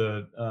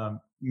the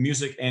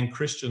music and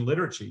Christian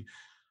liturgy.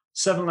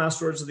 7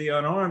 Last Words of the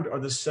Unarmed are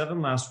the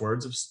 7 last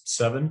words of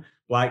 7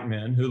 Black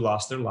men who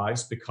lost their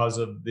lives because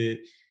of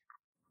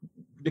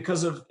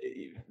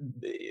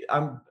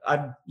I'm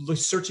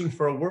searching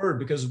for a word,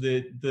 because of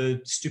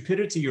the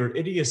stupidity or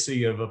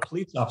idiocy of a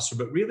police officer,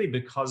 but really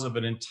because of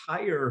an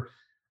entire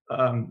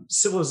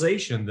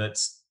civilization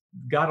that's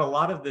got a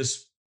lot of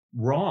this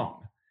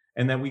wrong,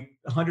 and that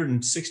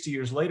 160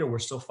 years later, we're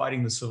still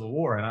fighting the Civil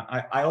War.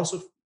 And I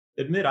also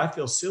admit I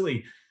feel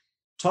silly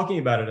talking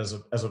about it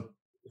as a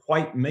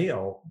white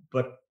male,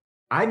 but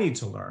I need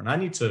to learn. I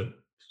need to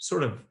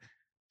sort of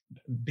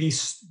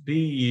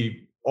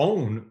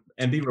own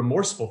and be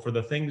remorseful for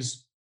the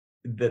things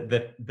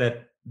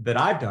that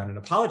I've done and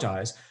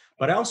apologize.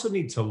 But I also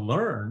need to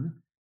learn,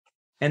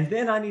 and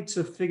then I need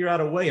to figure out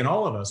a way, and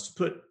all of us, to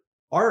put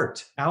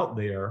art out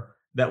there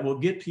that will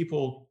get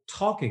people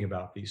talking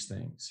about these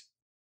things.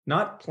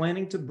 Not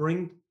planning to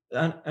bring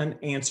an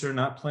answer,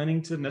 not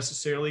planning to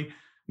necessarily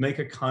make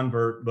a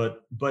convert,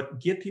 but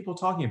get people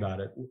talking about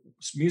it.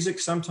 Music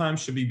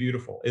sometimes should be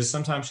beautiful. It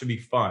sometimes should be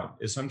fun.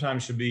 It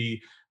sometimes should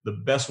be the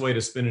best way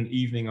to spend an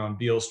evening on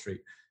Beale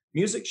Street.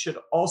 Music should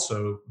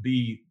also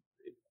be,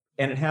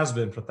 and it has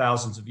been for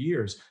thousands of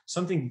years,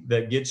 something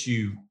that gets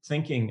you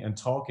thinking and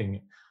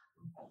talking.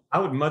 I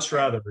would much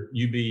rather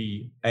you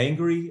be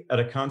angry at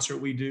a concert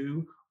we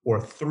do or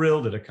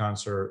thrilled at a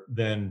concert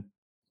than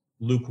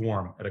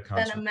lukewarm at a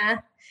concert.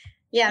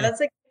 Yeah,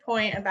 that's a good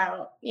point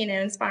about,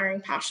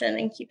 inspiring passion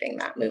and keeping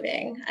that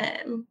moving,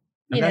 And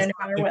no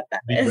matter what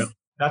that is.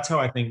 That's how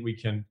I think we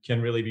can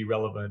really be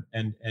relevant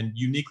and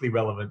uniquely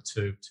relevant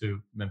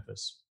to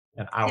Memphis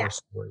and our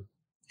story.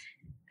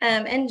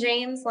 And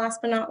James,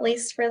 last but not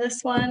least for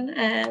this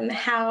one,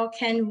 how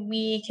can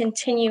we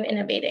continue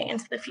innovating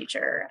into the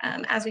future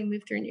as we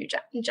move through new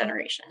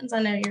generations?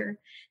 I know you're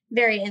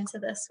very into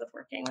this with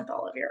working with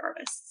all of your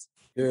artists.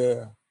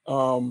 Yeah.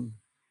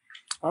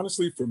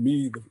 Honestly, for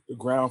me, the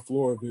ground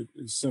floor of it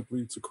is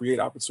simply to create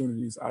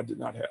opportunities I did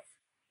not have.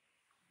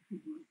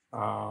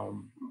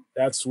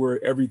 That's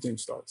where everything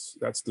starts.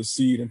 That's the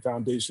seed and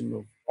foundation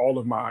of all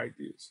of my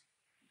ideas.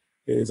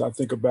 Is I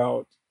think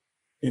about,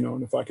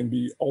 and if I can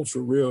be ultra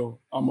real,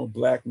 I'm a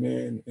Black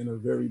man in a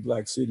very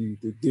Black city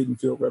that didn't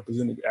feel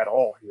represented at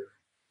all here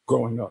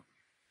growing up.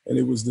 And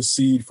it was the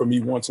seed for me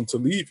wanting to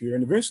leave here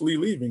and eventually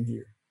leaving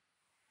here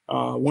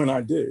when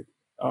I did.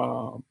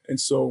 And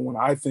so when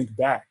I think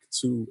back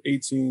to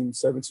 18,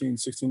 17,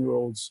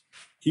 16-year-olds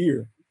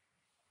here,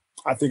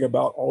 I think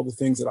about all the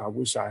things that I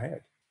wish I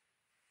had.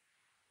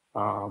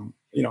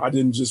 I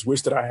didn't just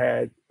wish that I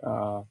had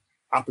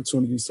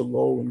opportunities to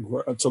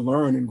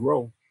learn and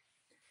grow.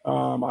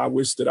 I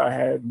wish that I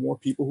had more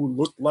people who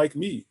looked like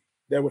me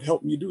that would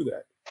help me do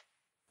that.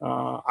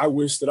 I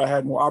wish that I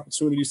had more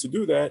opportunities to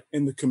do that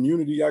in the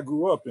community I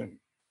grew up in,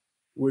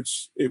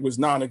 which it was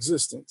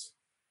non-existent.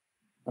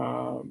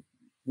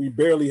 We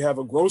barely have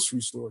a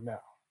grocery store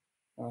now.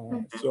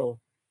 So,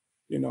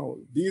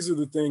 these are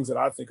the things that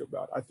I think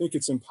about. I think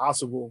it's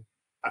impossible.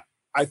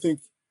 I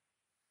think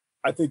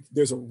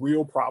there's a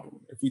real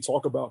problem if we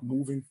talk about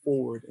moving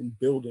forward and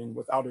building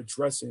without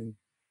addressing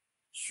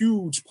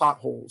huge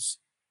potholes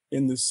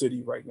in this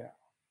city right now.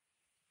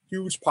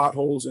 Huge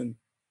potholes in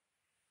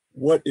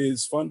what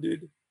is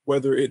funded,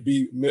 whether it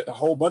be a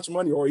whole bunch of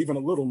money or even a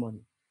little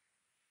money.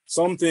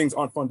 Some things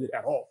aren't funded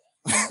at all.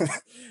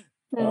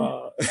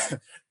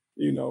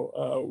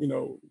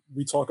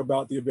 We talk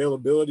about the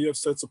availability of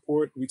said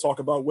support. We talk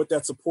about what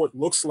that support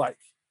looks like.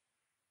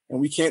 And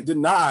we can't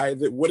deny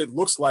that what it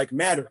looks like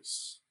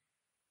matters.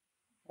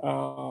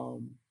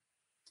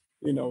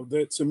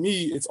 That to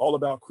me, it's all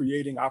about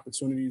creating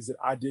opportunities that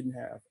I didn't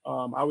have.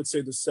 I would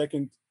say the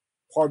second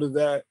part of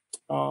that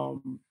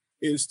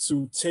is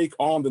to take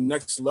on the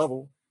next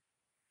level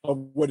of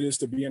what it is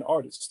to be an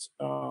artist.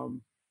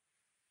 I'm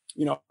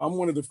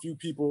one of the few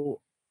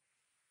people,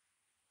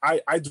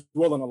 I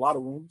dwell in a lot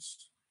of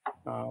rooms,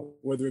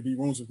 whether it be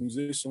rooms with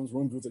musicians,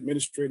 rooms with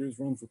administrators,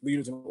 rooms with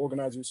leaders and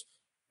organizers.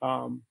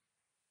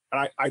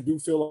 And I do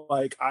feel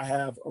like I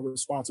have a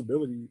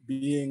responsibility,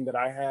 being that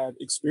I had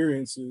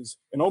experiences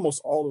in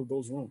almost all of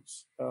those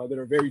rooms that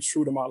are very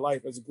true to my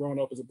life as growing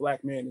up as a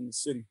Black man in the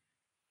city.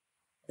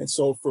 And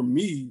so for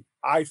me,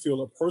 I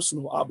feel a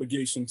personal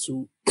obligation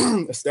to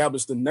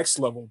establish the next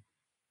level,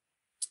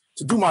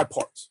 to do my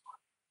part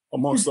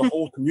amongst the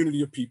whole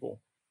community of people,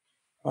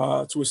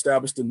 to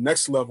establish the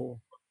next level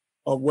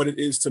of what it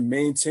is to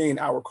maintain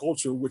our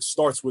culture, which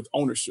starts with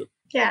ownership.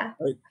 Yeah.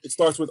 Right? It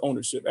starts with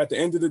ownership. At the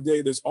end of the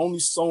day, there's only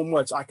so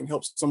much I can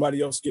help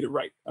somebody else get it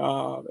right.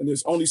 And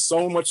there's only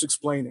so much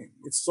explaining.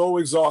 It's so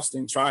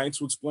exhausting trying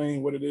to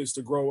explain what it is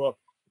to grow up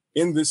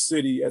in this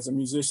city as a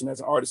musician, as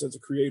an artist, as a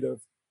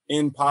creative,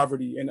 in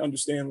poverty, and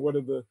understand what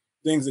are the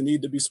things that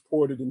need to be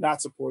supported and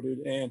not supported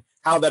and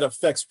how that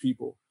affects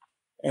people.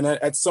 And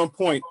at some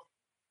point,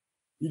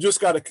 you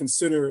just got to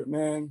consider,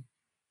 man,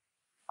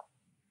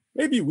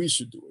 maybe we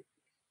should do it.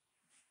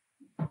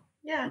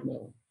 Yeah.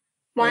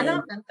 Why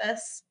not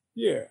Memphis?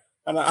 Yeah.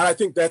 And I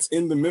think that's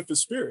in the Memphis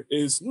spirit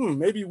is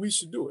maybe we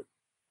should do it.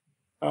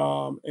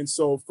 And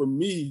so for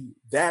me,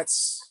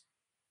 that's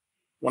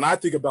when I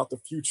think about the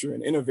future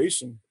and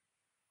innovation,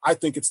 I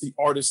think it's the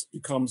artist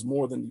becomes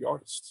more than the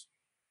artist.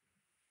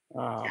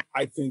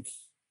 I think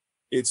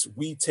it's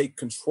we take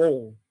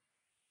control,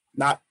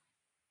 not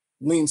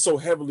lean so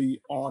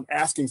heavily on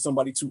asking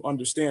somebody to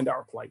understand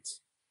our plight.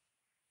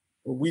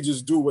 But we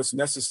just do what's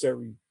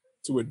necessary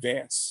to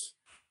advance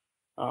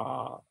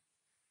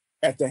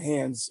at the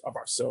hands of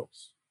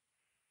ourselves.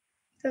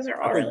 Those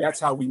are I think that's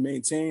how we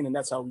maintain and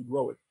that's how we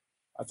grow it.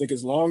 I think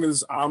as long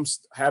as I'm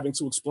having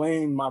to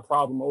explain my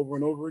problem over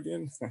and over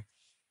again,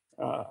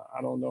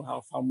 I don't know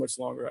how much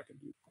longer I can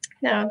do.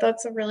 No,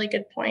 that's a really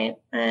good point,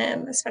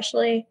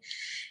 especially,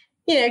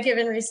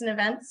 given recent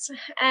events.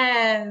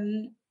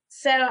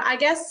 So I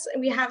guess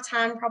we have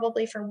time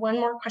probably for one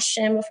more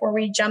question before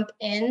we jump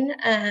in.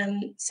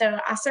 So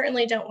I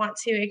certainly don't want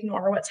to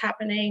ignore what's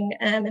happening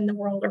in the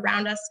world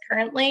around us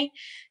currently.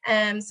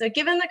 So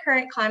given the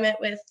current climate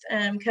with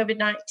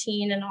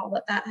COVID-19 and all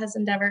that has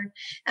endeavored,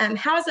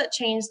 how has that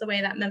changed the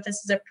way that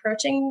Memphis is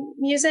approaching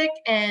music?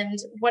 And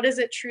what is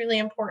it truly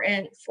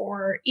important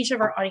for each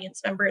of our audience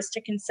members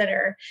to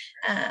consider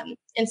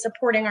in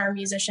supporting our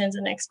musicians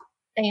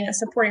and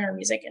supporting our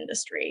music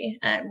industry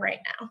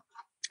right now?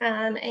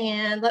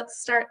 And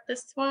let's start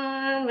this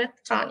one with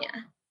Tanya.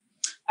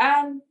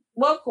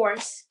 Well, of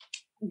course,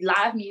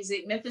 live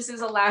music. Memphis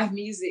is a live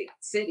music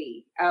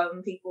city.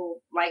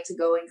 People like to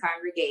go and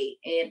congregate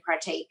and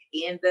partake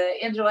in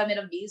the enjoyment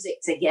of music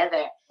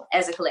together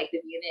as a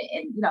collective unit.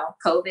 And, you know,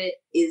 COVID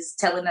is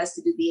telling us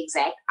to do the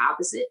exact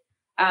opposite.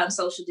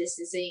 Social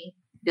distancing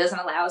doesn't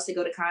allow us to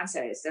go to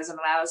concerts, doesn't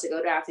allow us to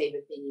go to our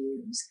favorite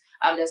venues,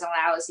 doesn't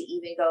allow us to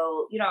even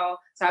go, you know,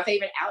 to our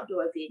favorite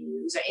outdoor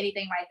venues or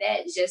anything like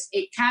that. It's just,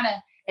 it kind of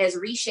has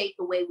reshaped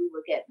the way we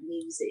look at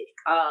music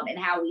and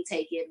how we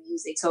take in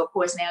music. So of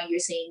course, now you're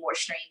seeing more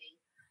streaming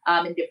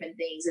and different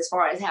things as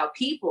far as how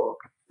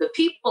the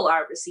people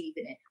are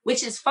receiving it,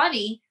 which is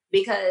funny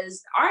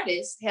because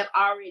artists had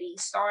already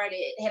started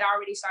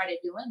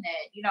doing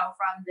that, you know,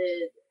 from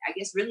I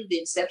guess really the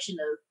inception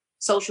of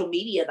social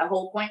media. The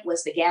whole point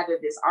was to gather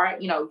this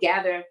art, you know,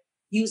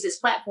 use this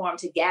platform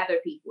to gather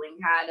people and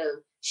kind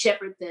of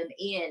shepherd them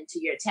into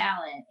your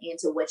talent,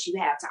 into what you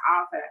have to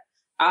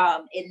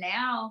offer. And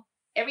now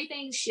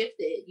everything's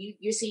shifted.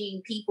 You're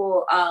seeing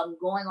people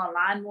going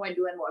online more and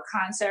doing more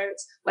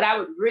concerts. What I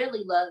would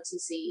really love to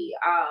see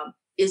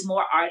is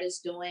more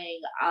artists doing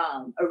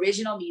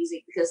original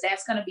music, because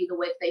that's going to be the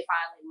way that they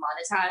finally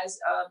monetize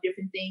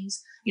different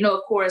things. You know,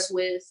 of course,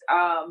 with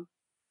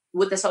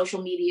the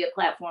social media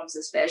platforms,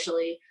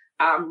 especially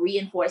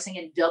reinforcing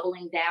and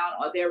doubling down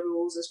on their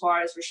rules as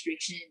far as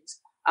restrictions,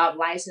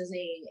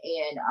 licensing,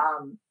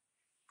 and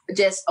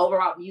just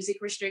overall music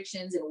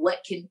restrictions and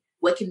what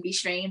can be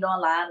streamed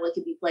online, what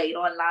can be played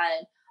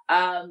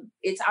online.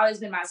 It's always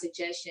been my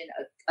suggestion,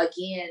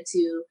 again,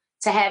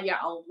 to have your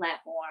own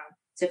platform,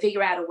 to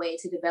figure out a way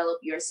to develop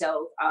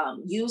yourself,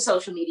 use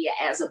social media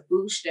as a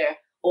booster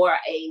or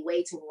a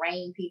way to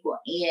rein people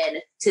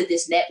in to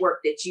this network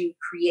that you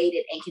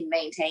created and can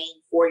maintain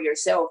for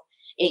yourself.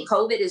 And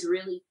COVID is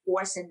really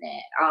forcing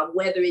that,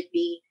 whether it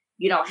be,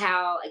 you know,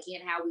 how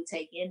we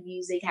take in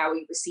music, how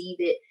we receive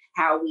it,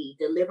 how we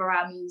deliver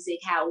our music,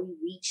 how we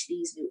reach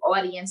these new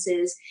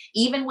audiences,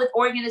 even with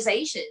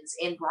organizations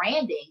and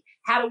branding.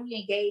 How do we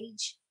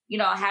engage? You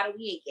know, how do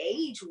we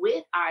engage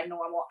with our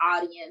normal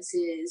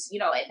audiences? You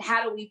know, and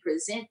how do we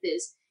present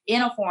this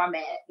in a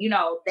format, you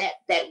know,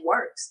 that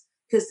works?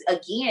 Because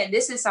again,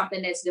 this is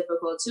something that's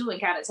difficult too,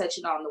 and kind of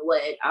touching on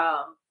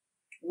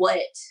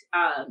what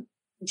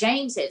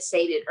James had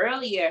stated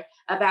earlier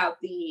about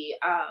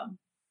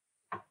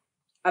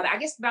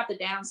about the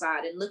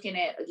downside and looking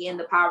at, again,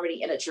 the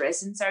poverty and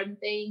addressing certain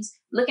things,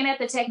 looking at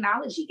the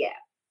technology gap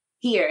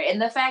here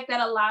and the fact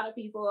that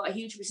a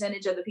huge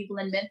percentage of the people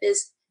in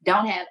Memphis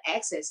don't have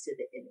access to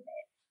the internet.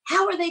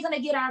 How are they going to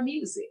get our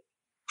music?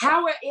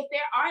 If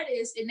they're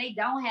artists and they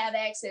don't have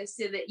access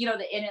to the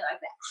internet like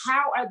that,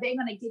 how are they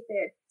going to get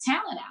their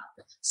talent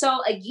out?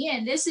 So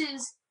again, this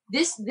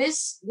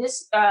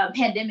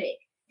pandemic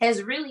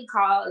has really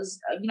caused,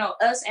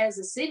 us as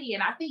a city,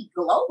 and I think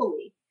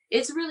globally,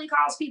 it's really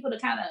caused people to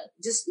kind of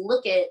just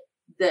look at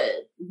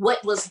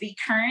what was the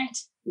current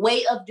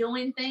way of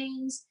doing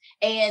things,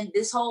 and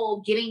this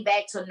whole getting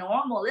back to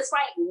normal. It's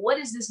like, what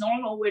is this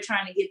normal we're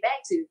trying to get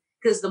back to?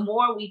 Because the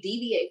more we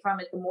deviate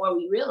from it, the more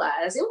we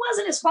realize it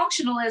wasn't as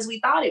functional as we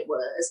thought it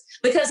was,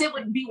 because it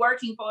would be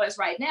working for us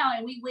right now,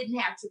 and we wouldn't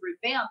have to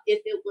revamp if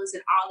it was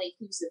an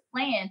all-inclusive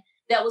plan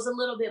that was a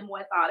little bit more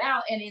thought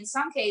out. And in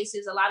some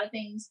cases, a lot of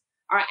things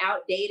are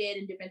outdated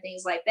and different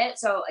things like that.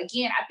 So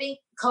again, I think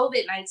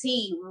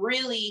COVID-19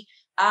 really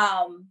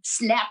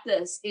snapped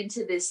us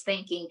into this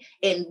thinking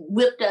and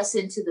whipped us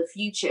into the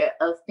future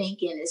of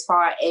thinking as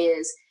far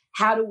as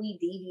how do we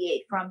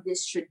deviate from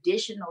this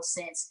traditional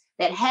sense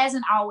that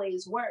hasn't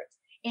always worked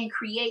and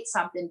create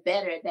something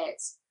better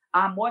that's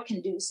more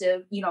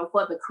conducive,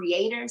 for the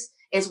creators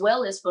as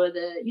well as for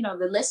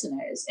the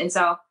listeners. And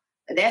so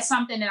that's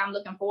something that I'm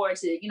looking forward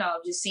to,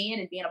 just seeing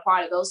and being a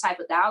part of those type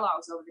of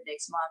dialogues over the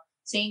next month,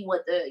 seeing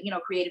what the,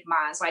 creative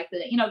minds, like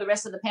the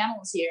rest of the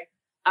panelists here,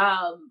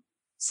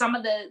 some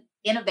of the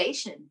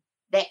innovation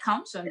that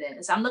comes from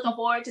this. I'm looking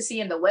forward to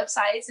seeing the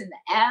websites and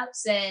the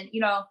apps and,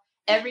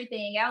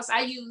 everything else.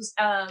 I used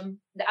the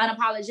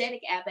Unapologetic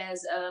app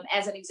as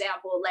an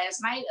example last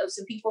night of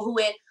some people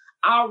who had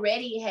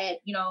already had,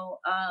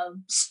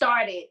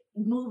 started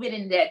moving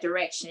in that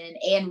direction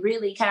and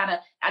really kind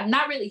of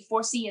not really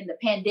foreseeing the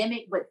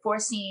pandemic, but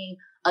foreseeing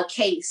a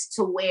case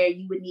to where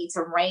you would need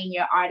to rein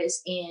your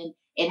artists in,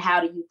 and how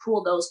do you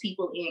pull those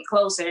people in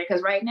closer?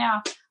 Because right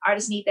now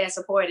artists need that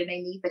support and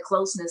they need the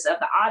closeness of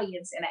the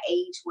audience in an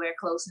age where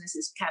closeness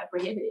is kind of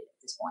prohibited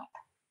at this point.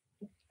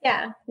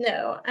 Yeah,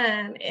 no,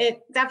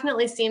 it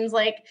definitely seems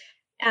like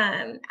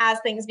as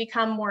things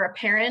become more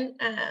apparent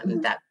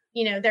that,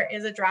 there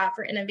is a drive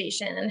for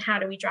innovation and how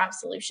do we drive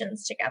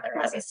solutions together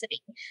as a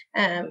city,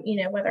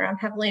 whether I'm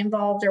heavily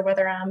involved or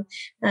whether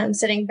I'm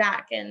sitting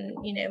back in,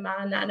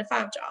 my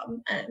 9-to-5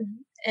 job.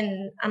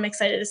 And I'm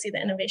excited to see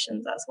the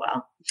innovations as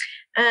well.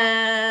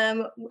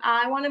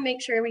 I want to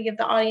make sure we give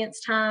the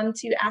audience time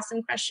to ask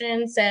some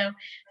questions. So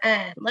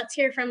let's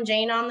hear from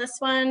Jane on this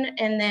one,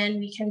 and then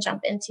we can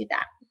jump into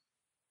that.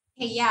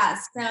 Yeah,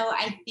 so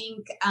I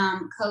think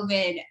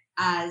COVID,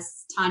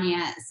 as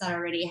Tanya said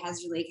already,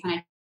 has really kind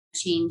of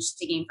changed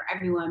the game for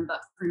everyone,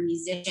 but for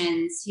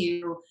musicians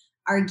who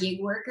are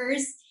gig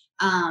workers,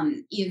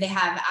 they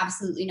have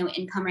absolutely no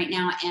income right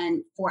now.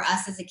 And for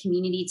us as a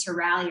community to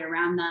rally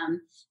around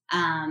them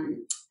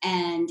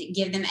and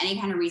give them any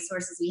kind of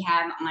resources we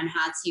have on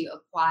how to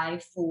apply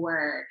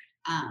for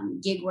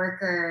gig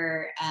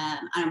worker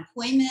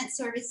unemployment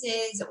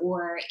services,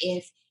 or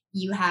if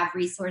you have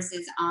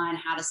resources on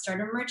how to start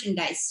a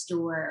merchandise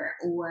store,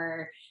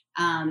 or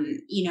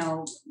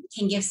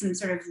can give some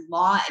sort of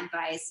law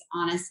advice.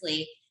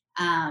 Honestly,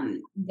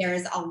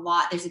 there's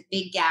a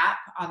big gap,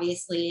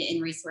 obviously,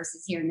 in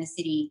resources here in the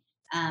city.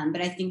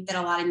 But I think that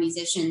a lot of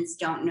musicians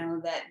don't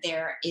know that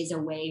there is a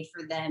way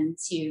for them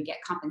to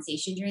get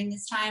compensation during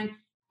this time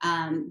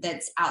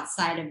that's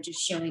outside of just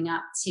showing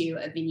up to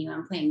a venue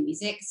and playing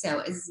music. So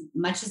as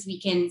much as we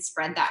can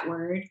spread that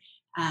word,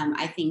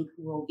 I think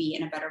we'll be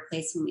in a better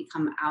place when we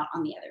come out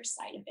on the other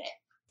side of it.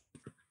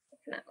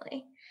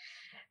 Definitely.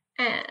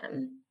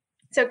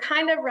 So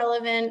kind of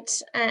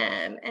relevant,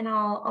 and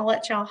I'll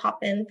let y'all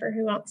hop in for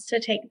who wants to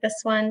take this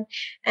one.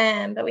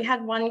 But we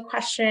had one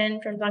question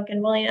from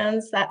Duncan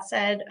Williams that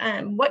said,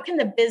 what can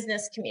the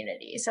business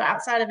community, so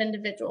outside of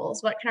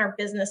individuals, what can our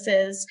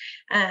businesses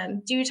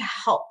do to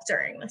help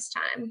during this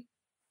time?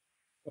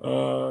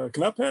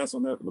 Can I pass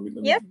on that?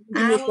 Yep.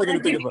 Give me a second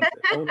to think about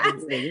that.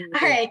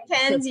 All right,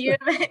 Ken, do you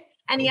have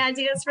any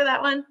ideas for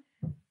that one?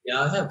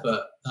 Yeah, I have.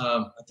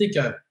 I think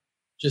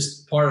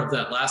just part of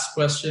that last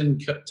question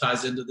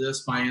ties into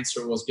this. My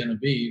answer was going to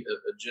be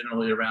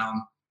generally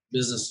around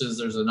businesses.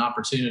 There's an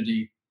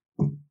opportunity,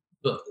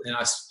 and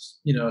I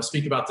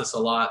speak about this a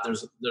lot.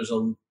 There's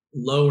a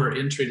lower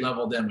entry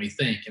level than we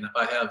think, and if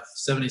I have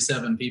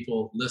 77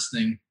 people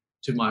listening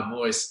to my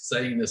voice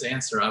saying this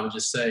answer, I would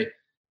just say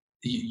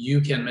you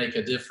can make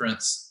a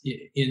difference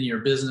in your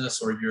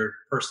business or your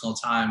personal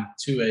time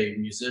to a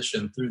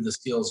musician through the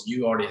skills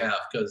you already have,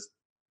 because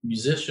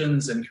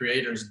musicians and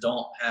creators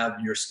don't have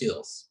your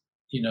skills.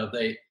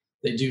 They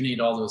do need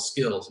all those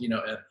skills,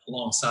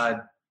 alongside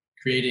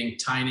creating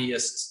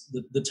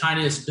the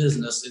tiniest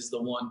business is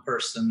the one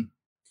person,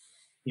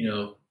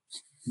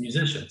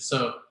 musician.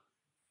 So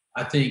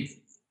I think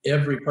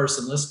every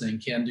person listening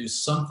can do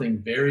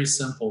something very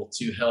simple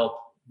to help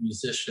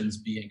musicians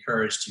be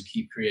encouraged to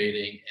keep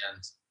creating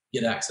and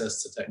get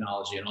access to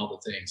technology and all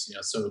the things,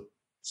 so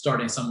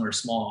starting somewhere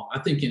small. I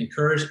think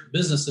encourage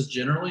businesses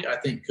generally, I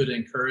think, could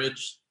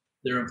encourage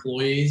their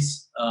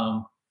employees,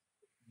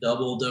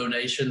 double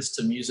donations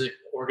to music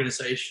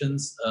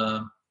organizations,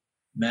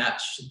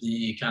 match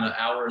the kind of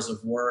hours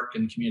of work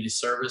and community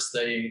service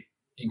they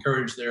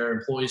encourage their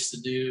employees to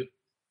do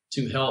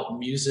to help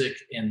music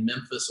and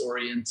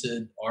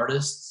Memphis-oriented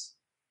artists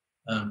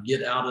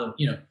get out of,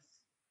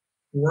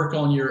 work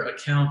on your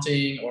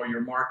accounting or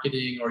your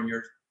marketing or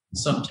your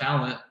some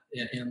talent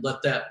and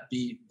let that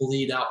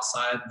bleed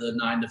outside the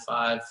 9 to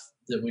 5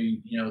 that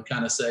we,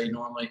 kind of say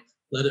normally.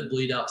 Let it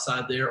bleed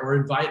outside there, or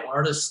invite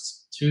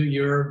artists to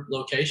your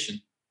location.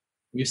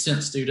 We've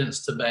sent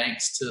students to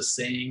Banks to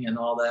sing and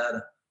all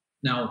that.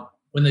 Now,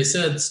 when they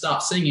said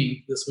stop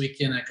singing this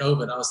weekend at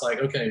COVID, I was like,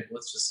 okay,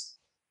 let's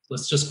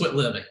just quit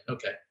living.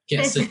 Okay,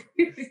 can't sing.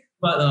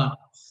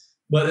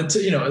 But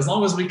until, as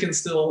long as we can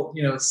still,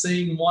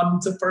 sing one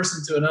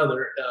person to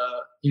another,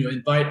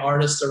 invite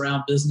artists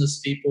around, business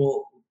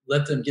people,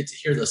 let them get to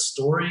hear the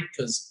story,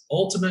 because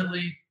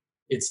ultimately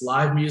it's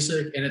live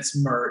music and it's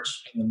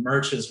merch, and the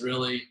merch is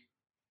really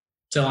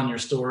telling your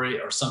story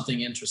or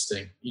something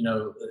interesting,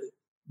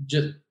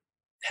 just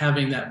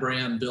having that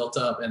brand built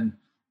up. And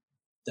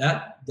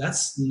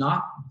that's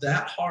not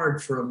that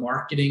hard for a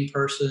marketing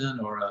person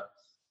or a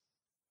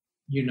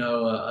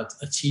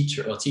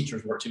teacher. Well,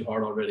 teachers work too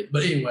hard already.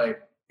 But anyway,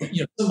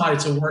 somebody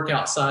to work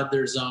outside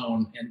their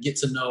zone and get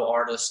to know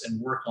artists and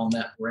work on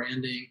that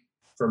branding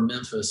for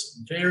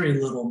Memphis.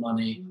 Very little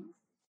money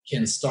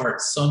can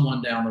start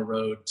someone down the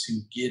road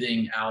to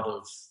getting out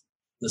of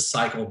the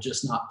cycle of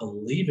just not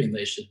believing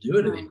they should do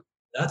it anymore.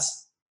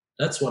 That's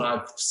what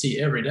I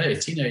see every day.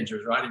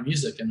 Teenagers writing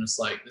music, and it's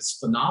like, it's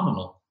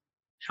phenomenal.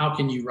 How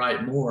can you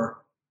write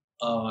more?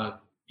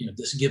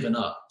 Just giving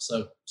up.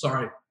 So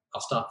sorry,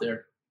 I'll stop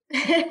there.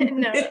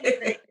 No, that's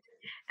great.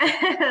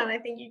 I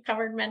think you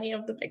covered many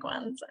of the big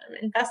ones: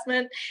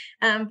 investment,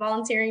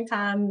 volunteering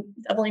time,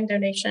 doubling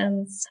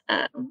donations,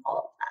 all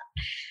of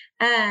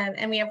that.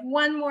 And we have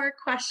one more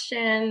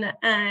question,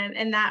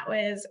 and that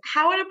was,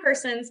 how would a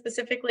person,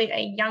 specifically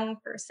a young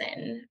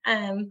person,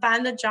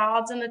 find the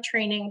jobs and the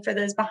training for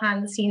those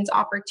behind the scenes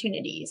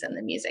opportunities in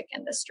the music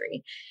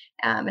industry?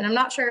 And I'm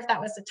not sure if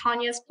that was to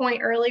Tanya's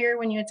point earlier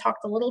when you had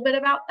talked a little bit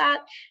about that,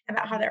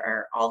 about how there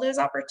are all those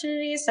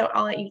opportunities. So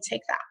I'll let you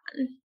take that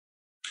one.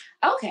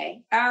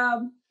 Okay.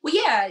 Well,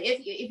 yeah,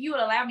 if you would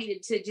allow me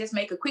to just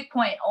make a quick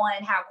point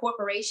on how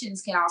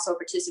corporations can also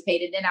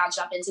participate, and then I'll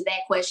jump into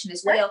that question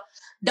as well.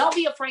 Don't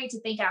be afraid to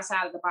think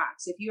outside of the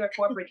box. If you're a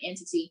corporate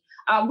entity,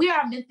 we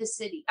are a Memphis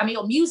city.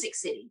 Music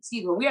city.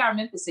 Excuse me. We are a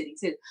Memphis city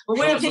too, but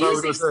we're a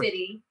music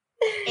city.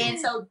 And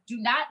so do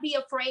not be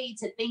afraid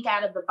to think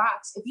out of the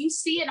box. If you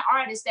see an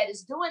artist that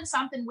is doing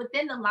something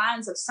within the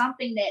lines of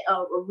something that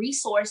a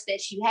resource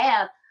that you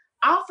have,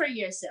 offer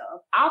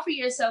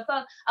yourself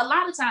up. A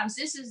lot of times,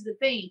 this is the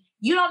thing.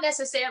 You don't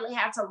necessarily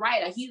have to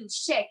write a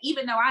huge check,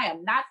 even though I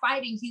am not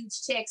fighting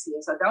huge checks here.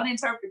 So don't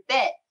interpret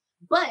that.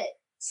 But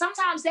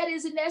sometimes that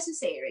isn't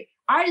necessary.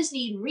 Artists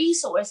need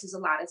resources a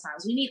lot of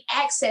times. We need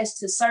access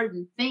to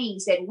certain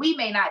things that we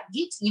may not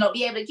get to,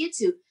 be able to get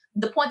to.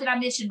 The point that I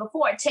mentioned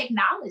before,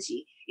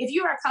 technology. If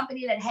you're a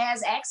company that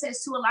has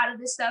access to a lot of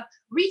this stuff,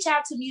 reach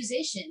out to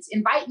musicians,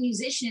 invite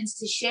musicians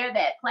to share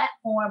that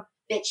platform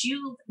that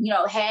you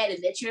had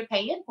and that you're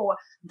paying for.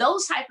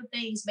 Those type of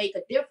things make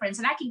a difference.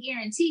 And I can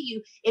guarantee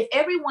you, if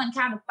everyone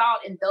kind of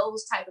thought in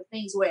those type of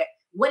things where,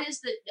 what is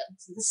the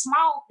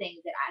small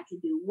thing that I can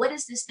do? What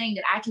is this thing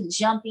that I can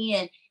jump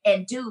in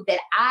and do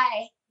that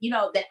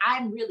that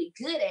I'm really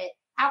good at?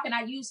 How can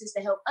I use this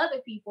to help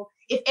other people?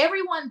 If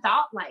everyone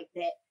thought like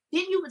that,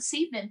 then you would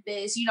see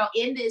Memphis,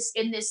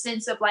 in this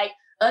sense of like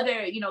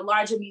other,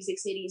 larger music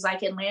cities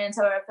like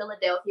Atlanta or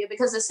Philadelphia,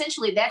 because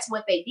essentially that's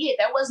what they did.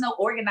 There was no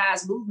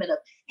organized movement of,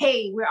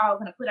 hey, we're all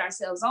going to put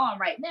ourselves on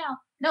right now.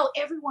 No,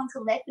 everyone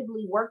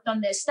collectively worked on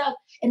their stuff.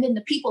 And then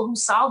the people who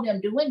saw them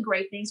doing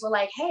great things were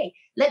like, hey,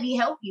 let me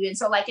help you. And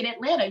so like in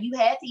Atlanta, you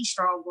had these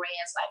strong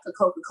brands like a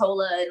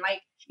Coca-Cola and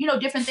like,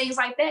 different things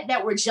like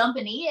that were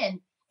jumping in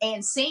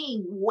and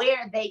seeing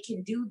where they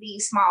can do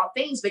these small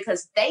things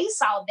because they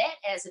saw that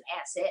as an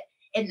asset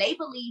and they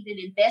believed in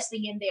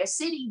investing in their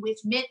city, which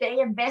meant they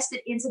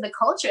invested into the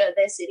culture of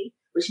their city,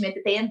 which meant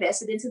that they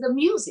invested into the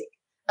music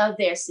of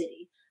their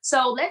city.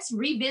 So let's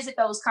revisit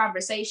those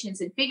conversations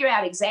and figure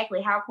out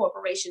exactly how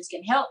corporations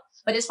can help.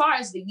 But as far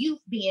as the youth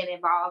being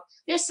involved,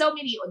 there's so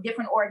many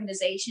different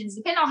organizations,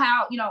 depending on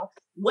how,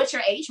 what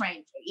your age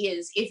range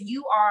is. If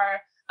you are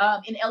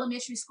in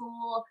elementary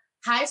school,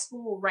 high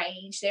school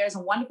range, there's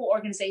a wonderful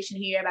organization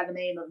here by the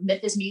name of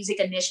Memphis Music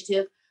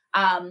Initiative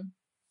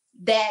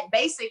that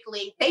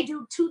basically they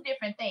do two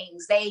different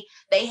things.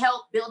 They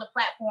help build a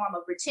platform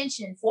of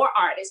retention for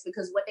artists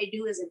because what they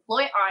do is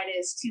employ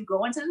artists to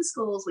go into the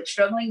schools with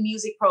struggling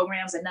music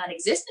programs and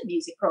non-existent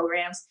music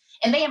programs.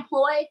 And they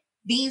employ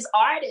these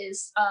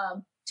artists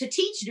to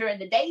teach during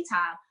the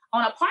daytime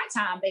on a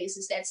part-time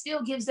basis that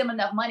still gives them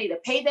enough money to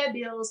pay their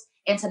bills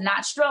and to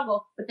not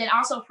struggle, but then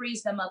also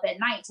frees them up at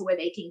night to where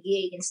they can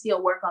gig and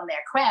still work on their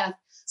craft.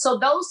 So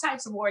those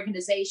types of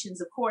organizations,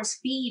 of course,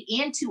 feed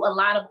into a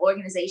lot of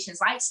organizations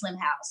like Slim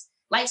House,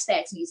 like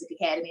Stax Music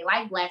Academy,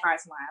 like Black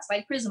Arts Alliance,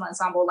 like Prism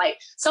Ensemble, like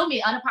so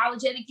many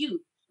Unapologetic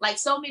Youth, like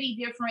so many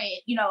different,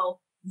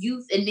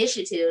 youth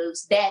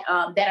initiatives that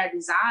are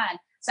designed.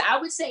 So I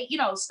would say,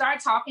 start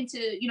talking to,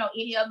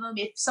 any of them.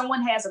 If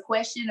someone has a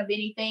question of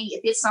anything,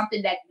 if it's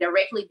something that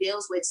directly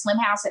deals with Slim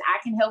House that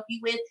I can help you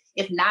with,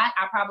 if not,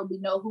 I probably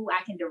know who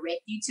I can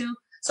direct you to.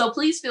 So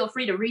please feel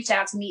free to reach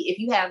out to me if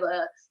you have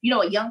a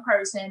young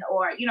person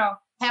or,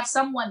 have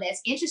someone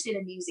that's interested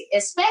in music,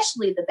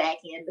 especially the back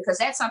end, because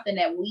that's something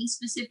that we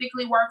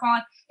specifically work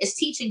on is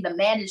teaching the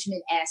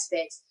management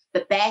aspects,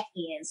 the back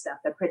end stuff,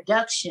 the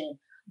production,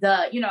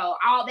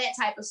 all that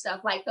type of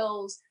stuff, like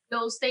those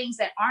things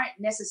that aren't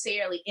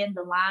necessarily in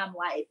the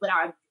limelight, but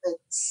are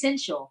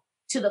essential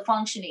to the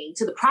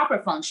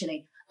proper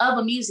functioning of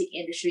a music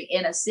industry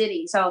in a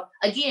city. So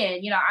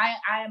again,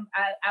 I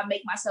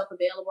make myself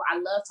available. I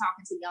love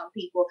talking to young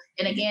people.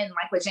 And again,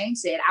 like what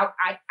James said,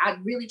 I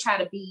really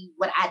try to be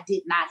what I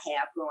did not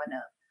have growing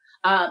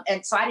up.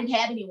 And so I didn't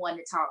have anyone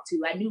to talk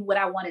to. I knew what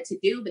I wanted to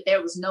do, but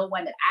there was no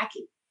one that I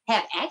could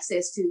have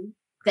access to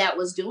that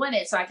was doing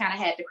it. So I kind of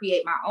had to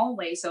create my own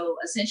way. So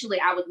essentially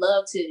I would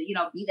love to,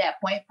 be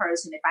that point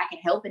person if I can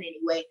help in any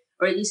way,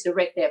 or at least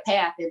direct their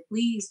path. And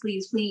please,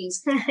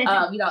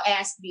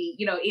 ask me,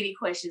 any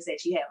questions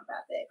that you have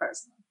about that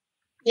personally.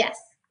 Yes.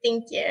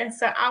 Thank you.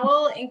 So I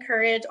will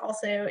encourage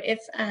also if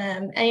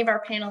any of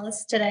our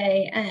panelists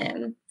today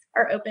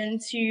are open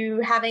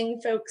to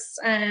having folks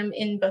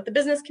in both the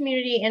business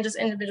community and just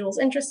individuals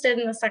interested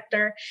in the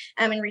sector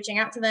and reaching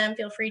out to them,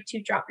 feel free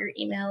to drop your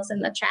emails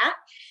in the chat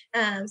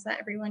so that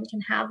everyone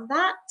can have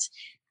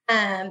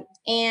that.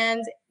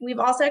 And we've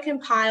also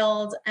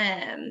compiled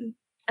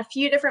a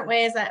few different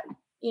ways that,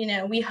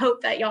 we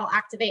hope that y'all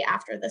activate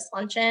after this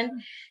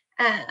luncheon.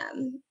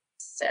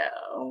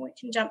 So we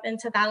can jump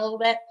into that a little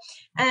bit.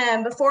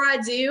 Before I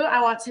do,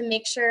 I want to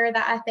make sure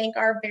that I thank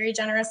our very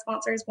generous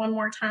sponsors one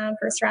more time,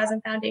 First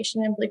Horizon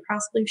Foundation and Blue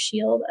Cross Blue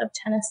Shield of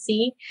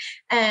Tennessee.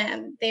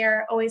 They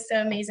are always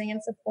so amazing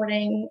in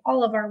supporting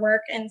all of our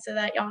work, and so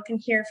that y'all can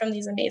hear from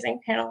these amazing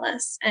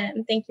panelists.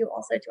 And thank you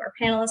also to our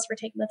panelists for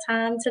taking the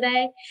time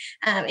today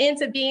and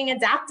to being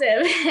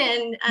adaptive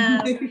and,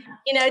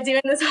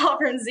 doing this all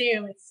from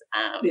Zoom.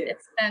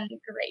 It's been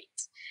great.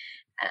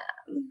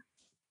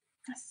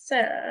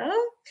 So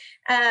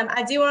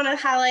I do want to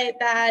highlight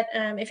that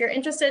if you're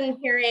interested in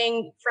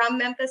hearing from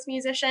Memphis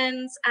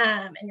musicians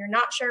and you're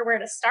not sure where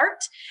to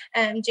start,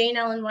 Jane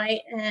Ellen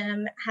White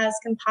has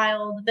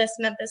compiled this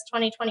Memphis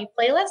 2020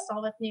 playlist,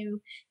 all with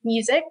new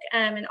music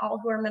and all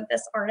who are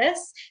Memphis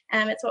artists.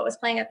 It's what was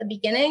playing at the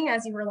beginning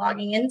as you were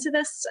logging into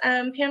this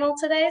panel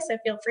today, so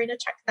feel free to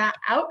check that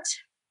out.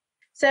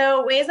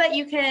 So ways that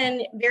you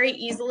can very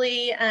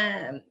easily,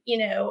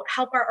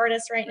 help our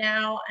artists right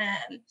now,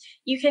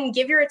 you can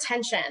give your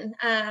attention.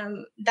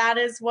 That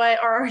is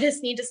what our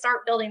artists need to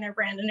start building their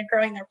brand and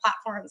growing their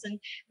platforms and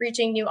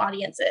reaching new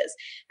audiences.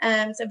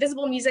 So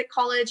Visible Music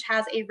College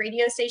has a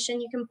radio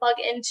station you can plug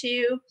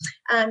into.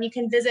 You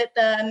can visit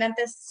the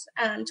Memphis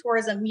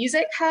Tourism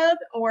Music Hub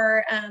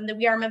or the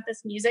We Are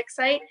Memphis Music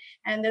site,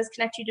 and those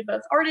connect you to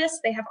both artists.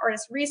 They have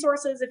artist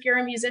resources if you're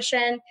a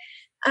musician.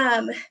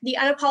 The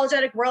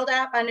Unapologetic World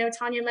app, I know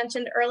Tanya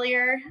mentioned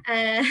earlier,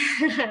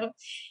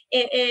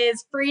 it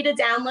is free to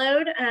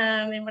download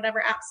in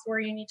whatever app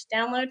store you need to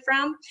download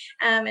from,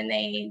 and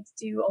they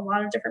do a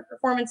lot of different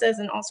performances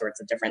and all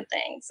sorts of different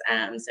things.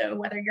 So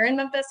whether you're in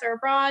Memphis or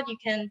abroad, you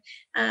can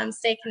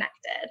stay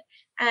connected.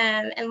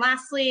 And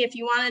lastly, if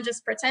you want to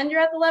just pretend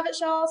you're at the Levitt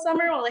Show all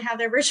summer while they have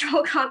their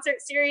virtual concert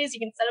series, you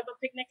can set up a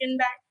picnic in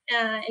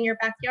your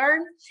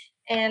backyard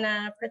and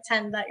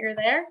pretend that you're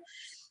there.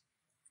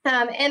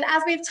 And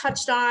as we've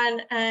touched on,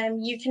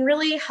 you can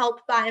really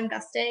help by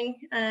investing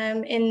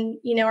in,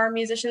 our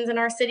musicians in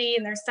our city,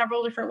 and there's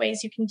several different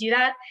ways you can do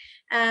that.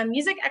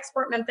 Music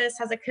Export Memphis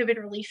has a COVID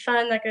relief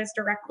fund that goes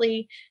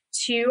directly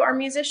to our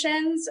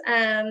musicians.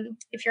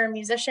 If you're a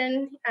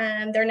musician,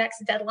 their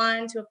next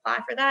deadline to apply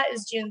for that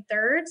is June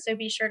 3rd, so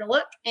be sure to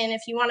look. And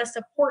if you want to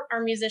support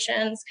our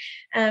musicians,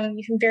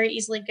 you can very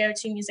easily go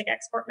to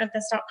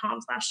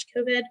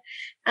musicexportmemphis.com/COVID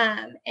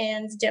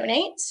and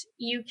donate.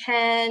 You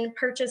can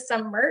purchase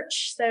some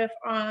merch. So if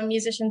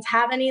musicians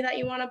have any that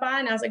you want to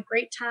buy, now's a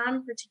great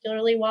time,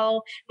 particularly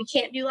while we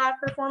can't do live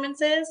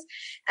performances.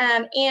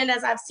 And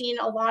as I've seen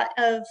a lot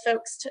of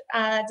folks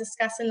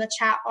discuss in the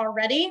chat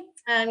already,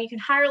 you can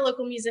hire a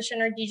local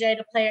musician or DJ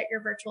to play at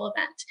your virtual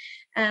event.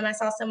 I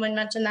saw someone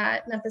mention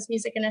that Memphis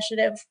Music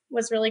Initiative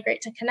was really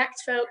great to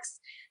connect folks,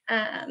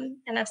 and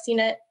I've seen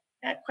it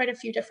at quite a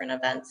few different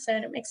events,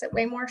 and it makes it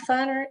way more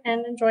fun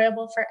and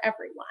enjoyable for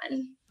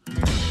everyone.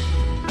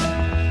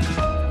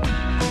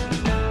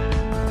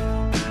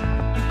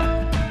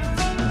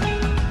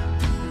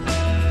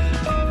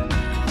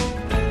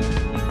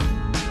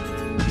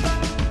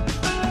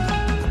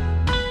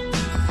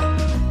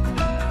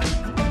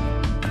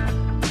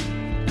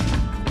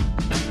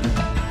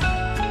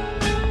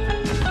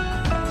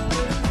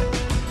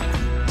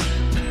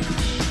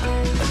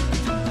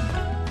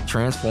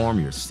 Transform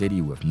your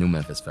city with New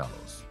Memphis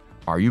Fellows.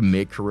 Are you a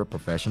mid-career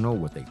professional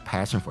with a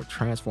passion for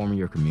transforming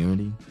your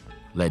community?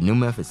 Let New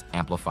Memphis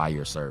amplify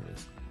your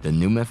service. The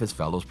New Memphis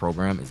Fellows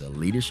Program is a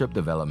leadership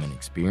development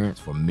experience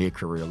for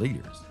mid-career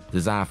leaders,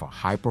 designed for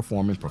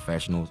high-performing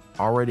professionals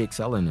already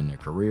excelling in their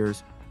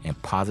careers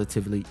and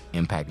positively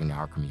impacting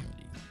our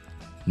community.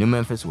 New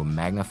Memphis will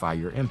magnify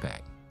your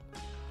impact.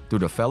 Through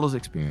the Fellows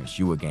experience,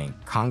 you will gain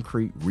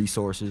concrete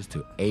resources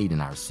to aid in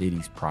our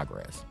city's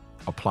progress.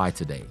 Apply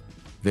today.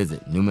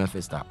 Visit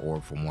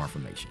newmemphis.org for more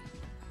information.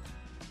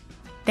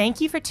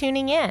 Thank you for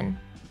tuning in.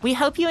 We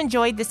hope you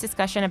enjoyed this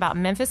discussion about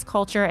Memphis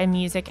culture and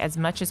music as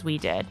much as we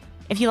did.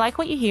 If you like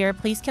what you hear,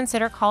 please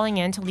consider calling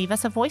in to leave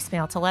us a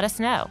voicemail to let us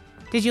know.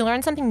 Did you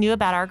learn something new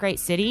about our great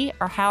city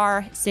or how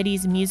our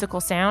city's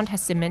musical sound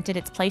has cemented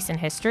its place in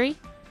history?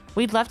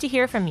 We'd love to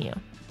hear from you.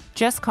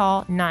 Just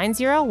call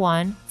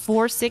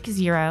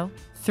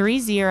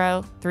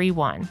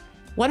 901-460-3031.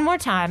 One more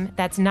time,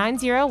 that's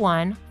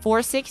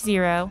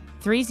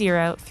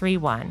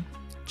 901-460-3031.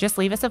 Just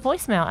leave us a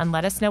voicemail and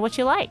let us know what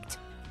you liked.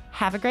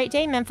 Have a great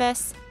day,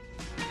 Memphis.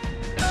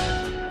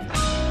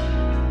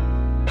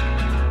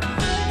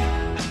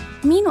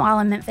 Meanwhile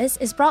in Memphis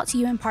is brought to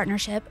you in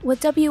partnership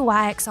with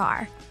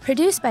WYXR,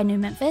 produced by New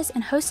Memphis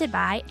and hosted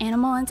by Anna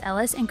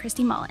Mullins-Ellis and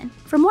Christy Mullen.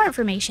 For more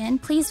information,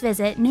 please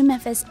visit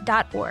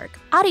newmemphis.org.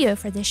 Audio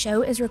for this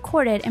show is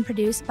recorded and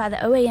produced by the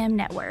OAM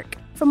Network.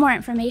 For more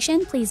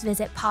information, please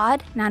visit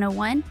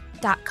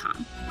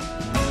pod901.com.